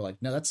and Al were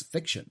like, no, that's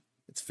fiction.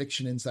 It's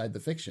fiction inside the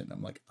fiction.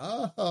 I'm like,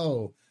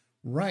 oh,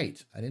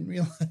 right. I didn't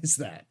realize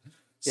that.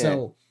 Yeah.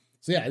 So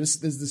yeah,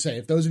 this is to say,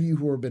 if those of you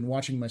who have been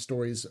watching my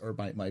stories or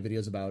my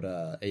videos about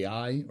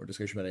AI or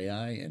discussion about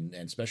AI and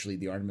especially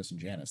the Artemis and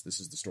Janus, this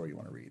is the story you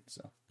want to read.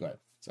 So go ahead.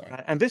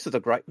 Sorry. And this is a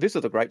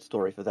great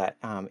story for that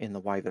in the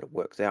way that it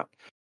works out.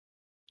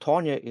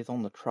 Tonya is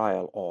on the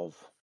trail of,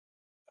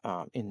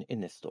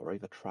 in this story,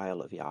 the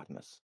trail of the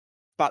Artemis.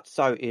 But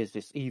so is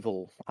this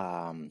evil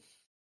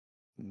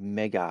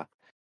mega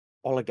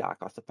oligarch,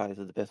 I suppose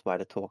is the best way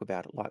to talk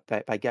about it.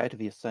 Like they go to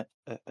the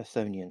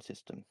Ausonian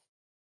system,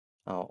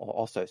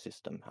 or Osso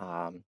system.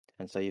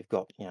 And so you've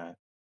got,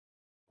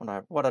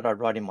 what did I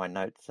write in my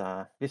notes?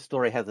 This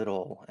story has it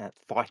all.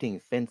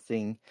 Fighting,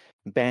 fencing,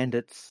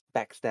 bandits,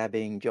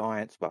 backstabbing,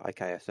 giants,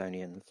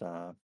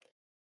 Ausonians,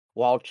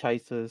 wild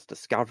chasers,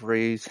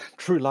 discoveries,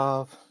 true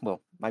love.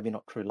 Well, maybe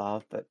not true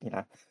love, but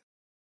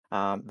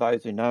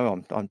those who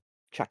know, I'm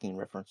chucking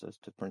references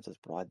to Princess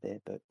Bride there,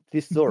 but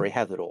this story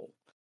has it all.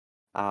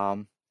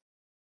 And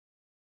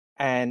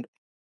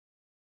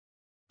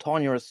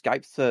Tonya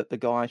escapes the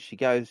guy. She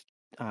goes.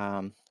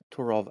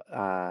 Turov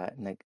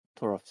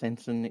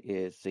Sensen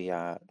is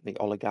the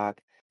oligarch,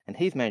 and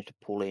he's managed to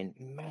pull in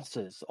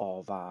masses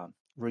of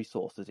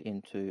resources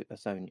into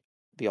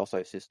the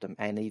Osso system,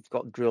 and he's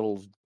got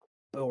drills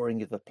boring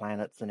into the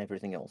planets and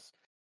everything else.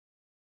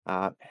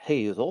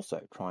 He is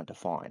also trying to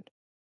find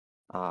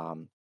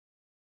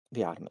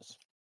the Artemis,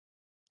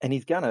 and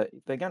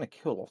they're gonna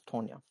kill off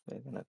Tonya.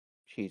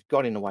 She's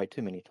got in the way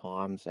too many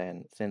times,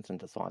 and Sensen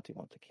decides he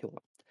wants to kill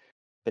her.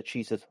 But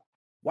she says,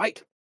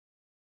 "Wait,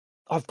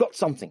 I've got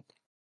something.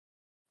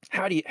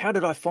 How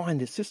did I find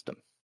this system?"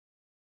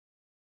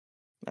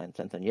 And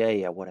Sensen,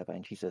 yeah, whatever.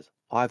 And she says,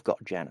 "I've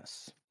got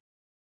Janus."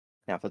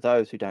 Now, for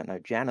those who don't know,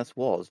 Janus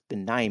was the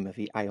name of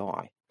the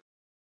AI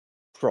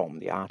from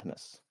the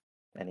Artemis.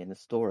 And in the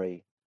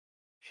story,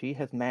 she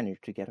has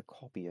managed to get a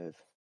copy of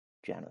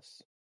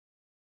Janus.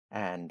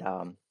 And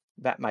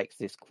that makes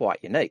this quite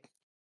unique.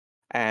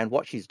 And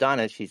what she's done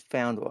is she's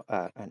found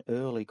an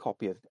early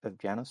copy of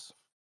Janus.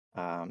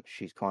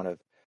 She's kind of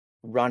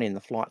run in the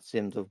flight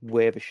sims of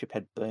where the ship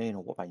had been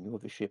or what they knew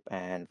of the ship,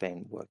 and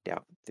then worked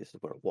out this is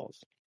where it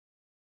was.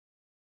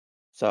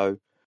 So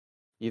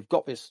you've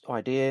got this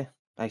idea.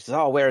 And he says,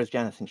 "Oh, where is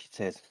Janus?" And she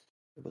says,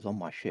 "It was on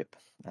my ship."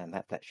 And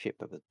that ship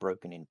that was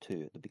broken in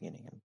two at the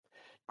beginning and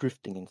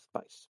drifting in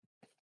space.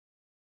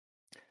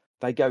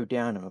 They go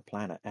down on a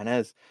planet, and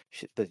as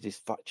there's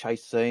this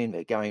chase scene,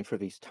 they're going through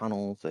these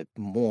tunnels, the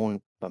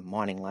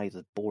mining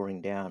lasers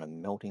boring down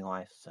and melting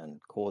ice and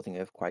causing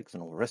earthquakes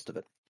and all the rest of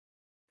it.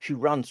 She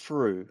runs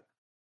through.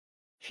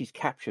 She's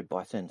captured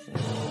by Sensen.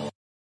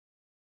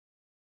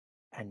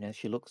 And as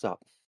she looks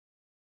up,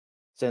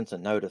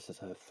 Sensen notices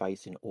her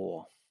face in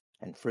awe,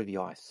 and through the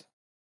ice,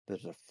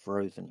 there's a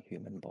frozen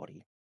human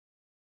body.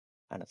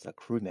 And it's a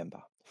crew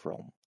member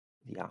from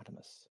the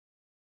Artemis.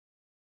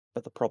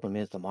 But the problem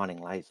is the mining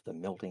lasers are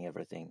melting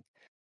everything.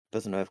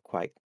 There's an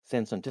earthquake.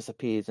 Sensen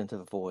disappears into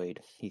the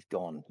void. He's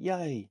gone.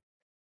 Yay!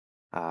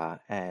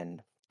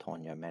 And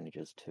Tonya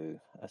manages to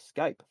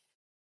escape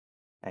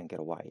and get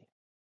away.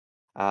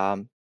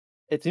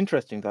 It's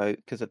interesting, though,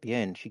 because at the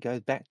end, she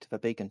goes back to the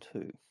beacon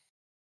too.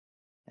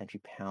 And she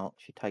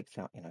takes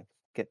out,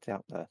 gets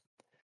out the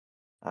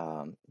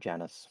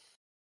Janus.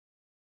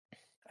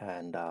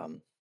 And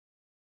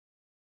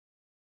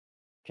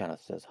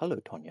Janus says, "Hello,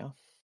 Tonya.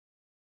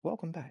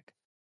 Welcome back.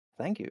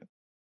 Thank you.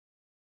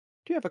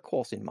 Do you have a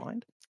course in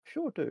mind?"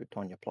 "Sure do,"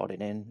 Tonya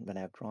plodded in the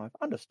nav drive.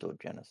 "Understood,"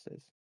 Janus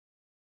says.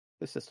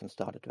 The system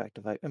started to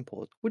activate and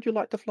paused. "Would you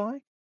like to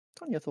fly?"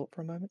 Tonya thought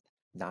for a moment.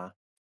 "Nah,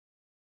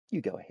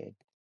 you go ahead."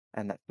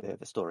 And that's where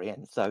the story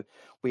ends. So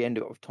we end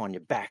up with Tonya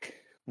back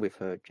with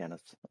her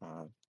Janus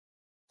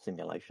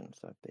simulation.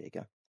 So there you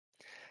go.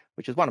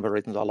 Which is one of the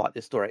reasons I like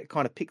this story. It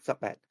kind of picks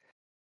up that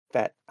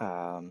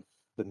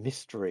the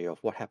mystery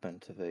of what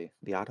happened to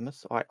the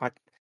Artemis.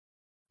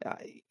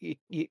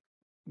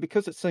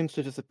 Because it seems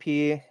to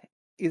disappear.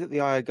 Is it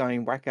the Io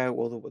going wacko,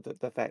 or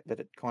the fact that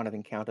it kind of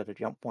encountered a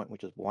jump point,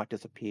 which is why it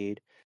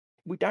disappeared?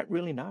 We don't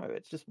really know.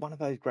 It's just one of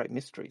those great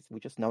mysteries. We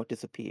just know it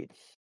disappeared.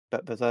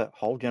 But there's a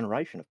whole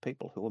generation of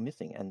people who are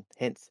missing, and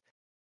hence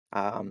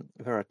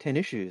there are 10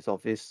 issues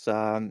of this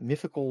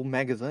mythical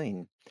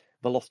magazine,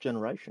 The Lost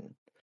Generation.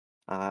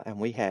 And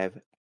we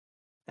have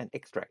an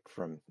extract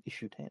from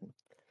issue 10,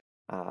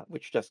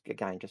 which just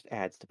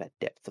adds to that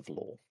depth of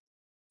lore.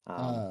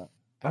 I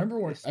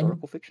remember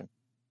historical fiction.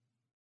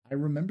 I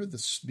remember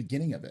the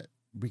beginning of it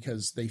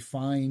because they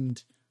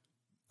find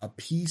a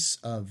piece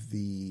of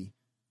the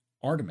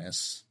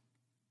Artemis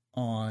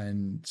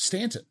on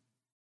Stanton,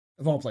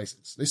 of all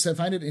places. They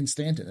find it in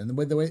Stanton, and the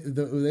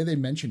way they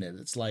mention it,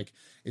 it's like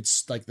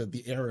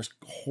the air is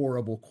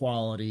horrible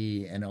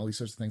quality and all these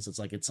sorts of things. It's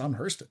like it's on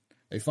Hurston.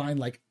 They find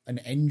like an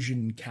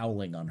engine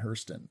cowling on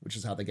Hurston, which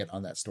is how they get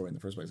on that story in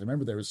the first place. I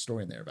remember there was a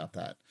story in there about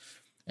that,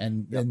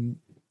 and then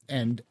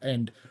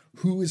and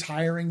who is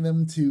hiring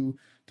them to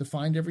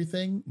find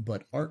everything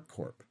but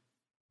ArcCorp.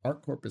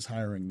 ArcCorp is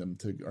hiring them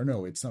or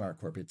no, it's not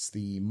ArcCorp. It's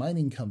the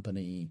mining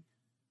company.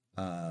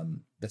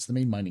 That's the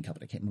main mining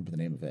company. I can't remember the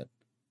name of it.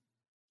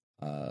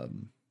 Look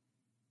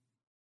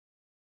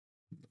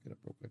it up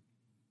real quick.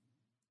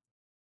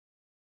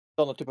 It's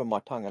on the tip of my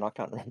tongue, and I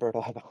can't remember it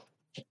either.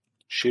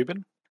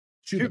 Shubin?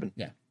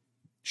 Yeah.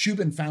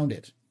 Shubin found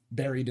it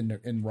buried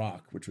in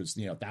rock, which was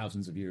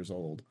thousands of years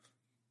old,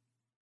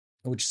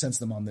 which sends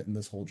them on in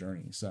this whole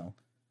journey. So,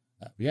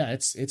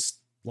 it's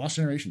Lost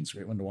Generation's a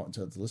great one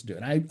to listen to,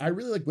 and I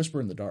really like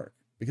Whisper in the Dark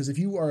because if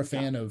you are a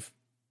fan of,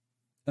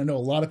 I know a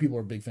lot of people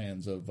are big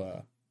fans of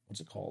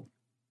what's it called,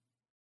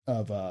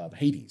 of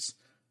Hades.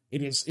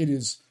 It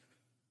is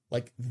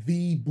like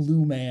the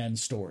Blue Man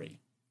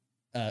story.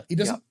 It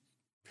doesn't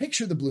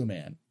picture the Blue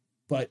Man,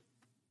 but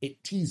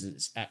it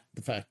teases at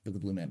the fact that the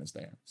Blue Man is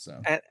there.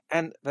 So,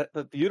 and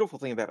the beautiful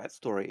thing about that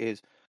story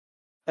is,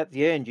 at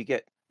the end you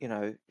get,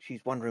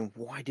 she's wondering,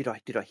 why did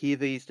I hear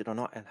these? Did I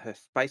not? And her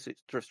spacesuit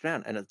drifts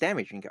around and it's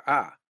damaged. And you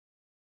go,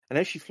 And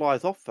as she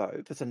flies off,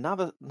 though, there's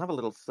another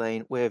little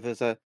scene where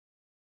there's a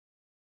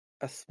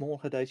small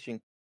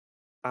Hadesian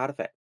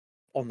artifact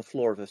on the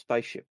floor of her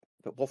spaceship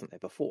that wasn't there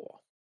before.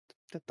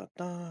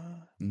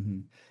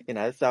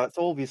 Mm-hmm. So it's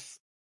all this: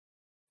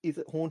 is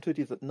it haunted?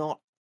 Is it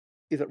not?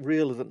 Is it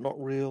real? Is it not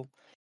real?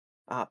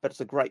 But that's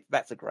a great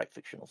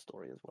fictional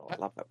story as well. I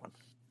love that one.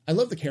 I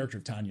love the character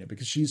of Tonya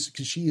because she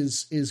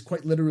is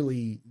quite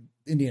literally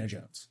Indiana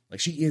Jones.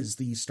 Like she is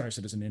the Star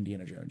Citizen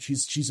Indiana Jones.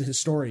 She's a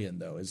historian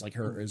though, is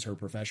her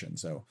profession.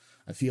 So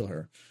I feel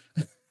her.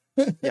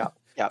 Yeah.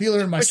 Feel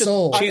her in my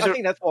soul. I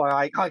think that's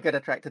why I get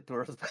attracted to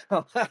her as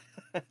well.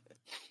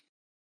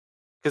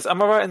 Because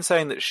am I right in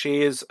saying that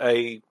she is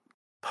a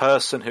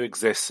person who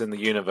exists in the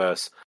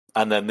universe,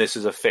 and then this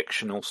is a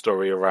fictional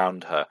story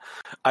around her?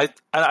 I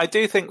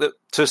do think that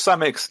to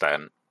some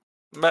extent,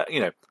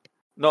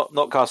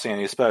 not casting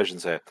any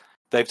aspersions here,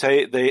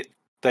 they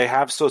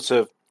have sort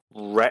of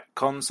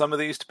retconned some of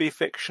these to be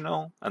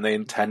fictional, and they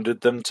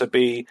intended them to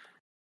be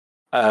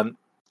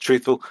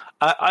truthful.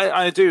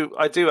 I do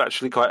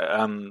actually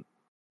quite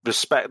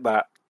respect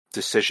that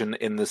decision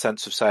in the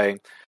sense of saying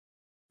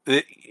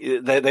they've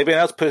been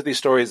able to put these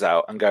stories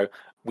out and go,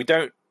 we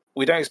don't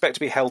expect to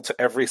be held to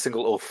every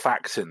single little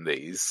fact in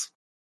these,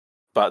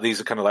 but these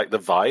are kind of like the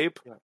vibe.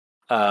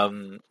 Yeah.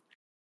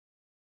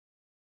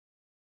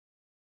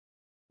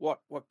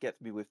 What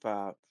gets me with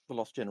The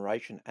Lost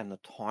Generation and the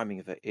timing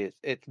of it is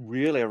it's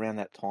really around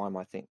that time,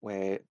 I think,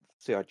 where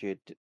CIG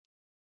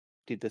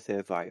did the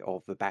survey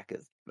of the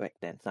backers back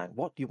then, saying,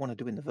 "What do you want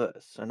to do in the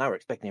verse?" And they were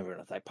expecting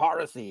everyone to say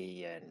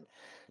piracy and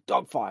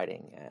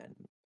dogfighting and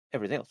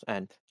everything else.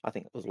 And I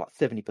think it was like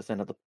 70%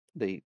 of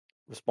the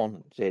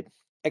respondents said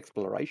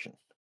exploration.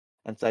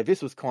 And so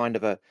this was kind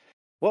of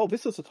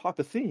this is the type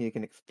of thing you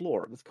can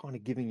explore. It was kind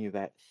of giving you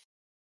that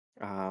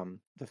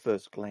the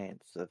first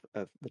glance of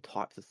the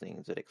types of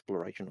things that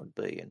exploration would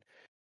be,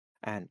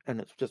 and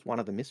it's just one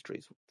of the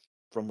mysteries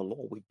from the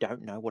lore. We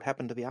don't know what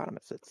happened to the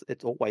Artemis.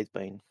 It's always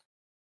been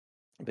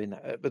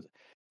it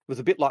was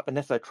a bit like the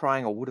Nesso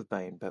Triangle would have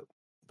been, but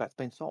that's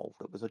been solved.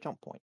 It was a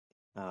jump point.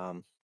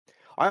 I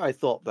always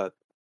thought that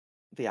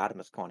the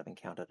Artemis kind of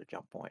encountered a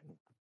jump point and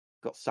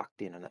got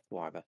sucked in, and that's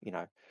why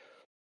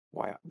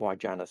why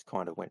Janus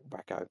kind of went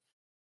wacko.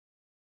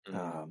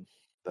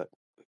 But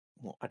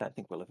I don't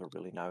think we'll ever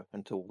really know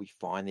until we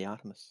find the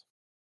Artemis.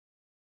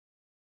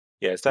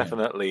 Yeah, it's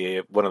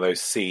definitely one of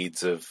those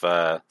seeds of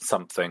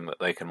something that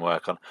they can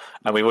work on,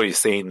 and we've already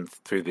seen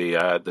through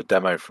the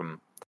demo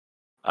from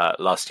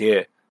last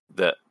year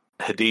that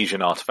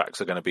Hadesian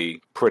artifacts are going to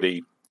be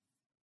pretty.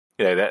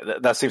 You know,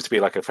 that seems to be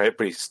like a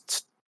pretty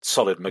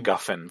solid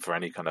MacGuffin for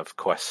any kind of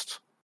quest.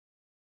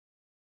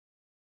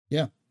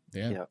 Yeah.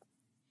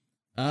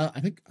 I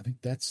think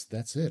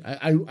that's it.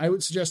 I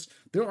would suggest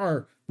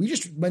we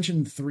just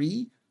mentioned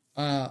 3.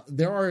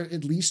 There are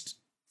at least,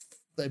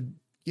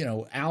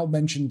 Al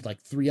mentioned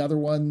like 3 other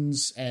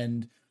ones,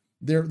 and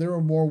there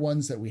are more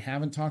ones that we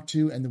haven't talked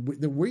to. And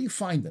the where you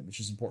find them, which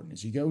is important,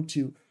 is you go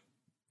to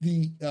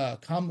the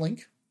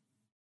comlink.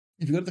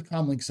 If you go to the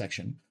comlink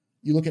section,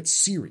 you look at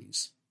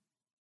series.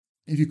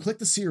 If you click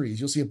the series,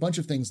 you'll see a bunch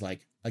of things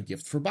like A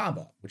Gift for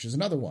Baba, which is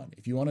another one.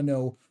 If you want to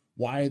know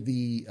why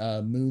the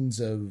moons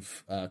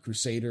of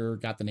Crusader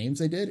got the names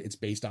they did, it's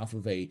based off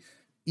of a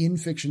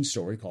in-fiction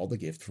story called The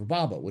Gift for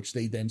Baba, which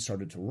they then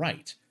started to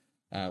write,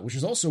 which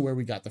is also where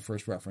we got the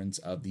first reference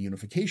of the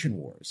Unification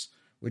Wars,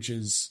 which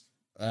is,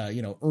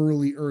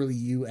 early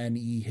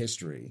UNE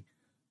history.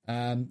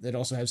 It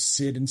also has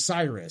Sid and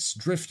Cyrus,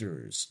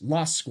 Drifters,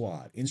 Lost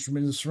Squad,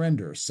 Instrument of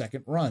Surrender,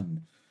 Second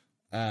Run,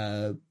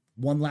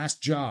 One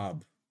Last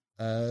Job,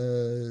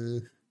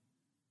 the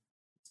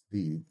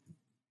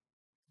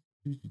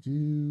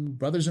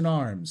Brothers in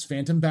Arms,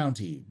 Phantom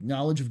Bounty,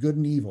 Knowledge of Good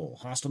and Evil,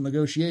 Hostile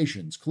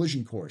Negotiations,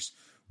 Collision Course,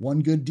 One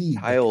Good Deed,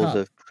 Tales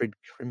of Kid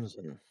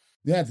Crimson.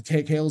 Yeah, the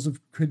Tales of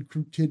Kid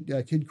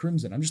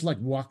Crimson. I'm just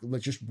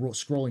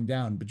scrolling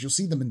down, but you'll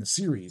see them in the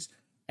series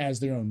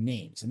as their own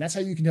names, and that's how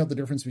you can tell the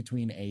difference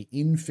between a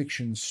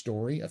in-fiction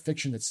story, a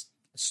fiction that's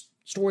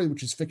story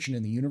which is fiction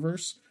in the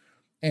universe,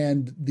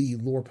 and the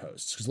lore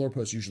posts, because lore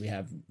posts usually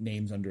have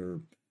names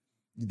under.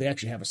 They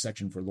actually have a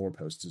section for lore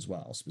posts as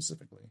well,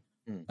 specifically.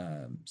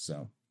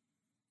 So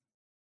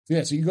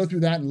you go through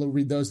that and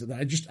read those.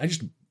 I just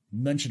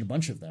mentioned a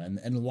bunch of them,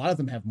 and a lot of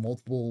them have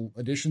multiple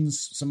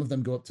editions. Some of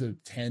them go up to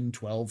 10,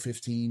 12,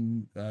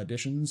 15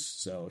 editions.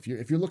 So if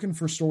you're looking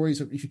for stories,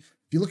 if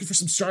you're looking for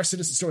some Star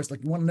Citizen stories,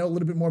 like you want to know a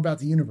little bit more about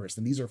the universe,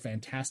 then these are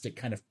fantastic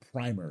kind of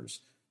primers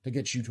to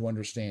get you to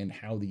understand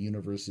how the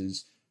universe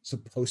is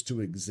supposed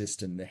to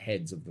exist in the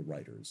heads of the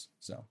writers.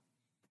 So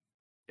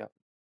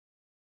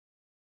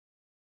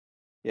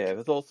yeah,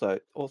 there's also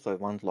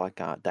ones like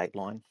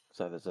Dateline.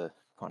 So there's a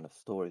kind of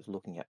stories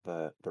looking at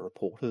the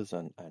reporters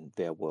and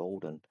their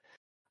world, and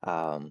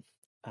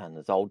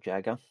there's Old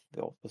Jagger,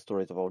 the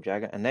stories of Old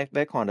Jagger, and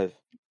they're kind of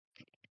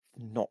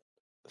not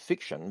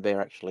fiction.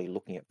 They're actually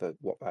looking at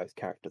what those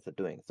characters are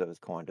doing. So it's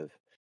kind of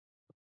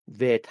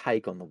their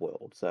take on the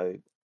world. So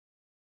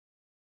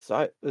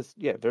there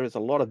is a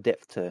lot of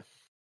depth to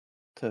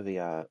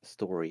the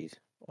stories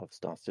of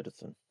Star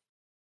Citizen.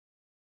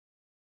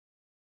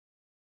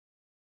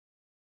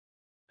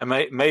 And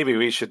maybe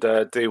we should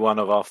do one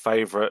of our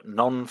favourite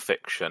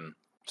non-fiction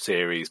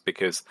series,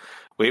 because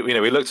we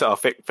looked at our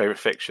favourite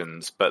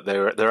fictions, but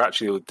there are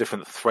actually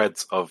different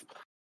threads of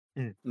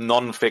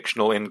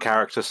non-fictional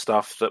in-character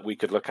stuff that we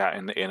could look at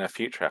in a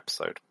future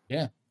episode.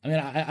 Yeah, I mean,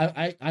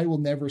 I will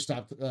never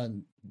stop,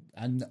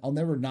 and I'll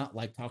never not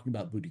like talking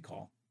about Booty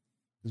Call,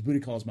 because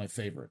Booty Call is my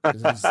favorite.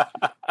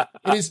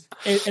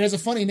 It has a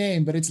funny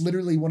name, but it's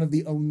literally one of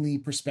the only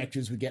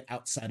perspectives we get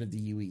outside of the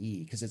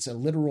UEE, because it's a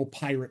literal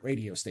pirate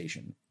radio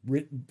station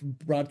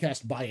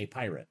broadcast by a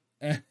pirate.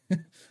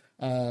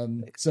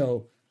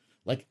 So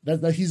like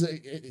that he's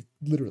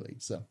literally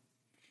so.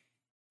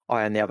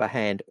 I, on the other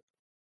hand,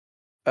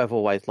 I've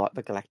always liked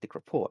the Galactic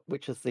Report,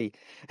 which is the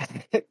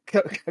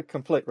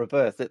complete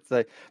reverse. It's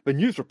the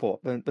news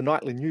report, the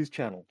nightly news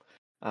channel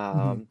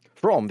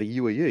from the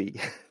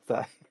UEE.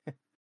 So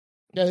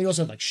yeah, they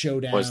also have like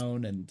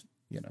Showdown and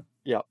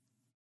Yeah.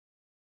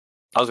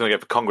 I was going to go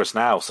for Congress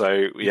now.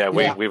 So yeah,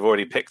 we've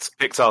already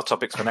picked our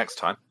topics for next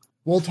time.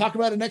 We'll talk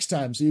about it next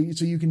time, so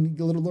you can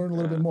learn a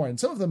little bit more. And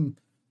some of them,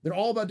 they're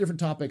all about different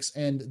topics.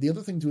 And the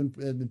other thing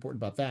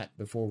important about that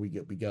before we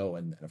go,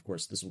 and of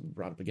course this will be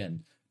brought up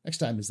again next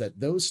time, is that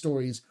those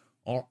stories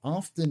are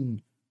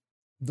often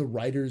the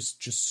writers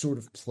just sort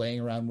of playing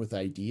around with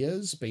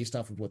ideas based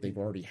off of what they've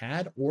already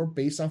had, or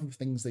based off of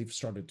things they've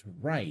started to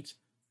write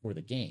for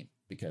the game.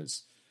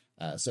 Because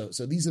so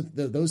these are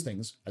those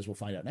things, as we'll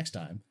find out next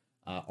time,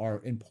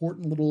 are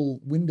important little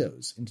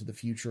windows into the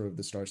future of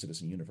the Star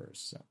Citizen universe.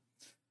 So.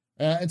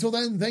 Until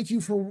then, thank you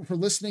for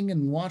listening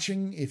and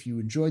watching. If you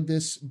enjoyed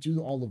this,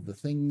 do all of the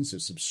things. So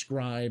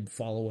subscribe,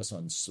 follow us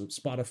on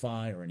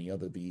Spotify or any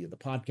other the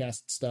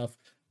podcast stuff.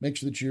 Make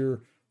sure that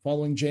you're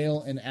following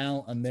Jael and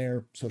Al on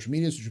their social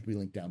medias, which will be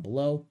linked down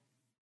below.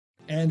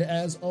 And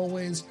as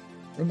always,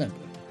 remember,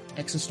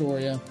 Ex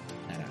Historia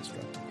ad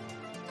Astra.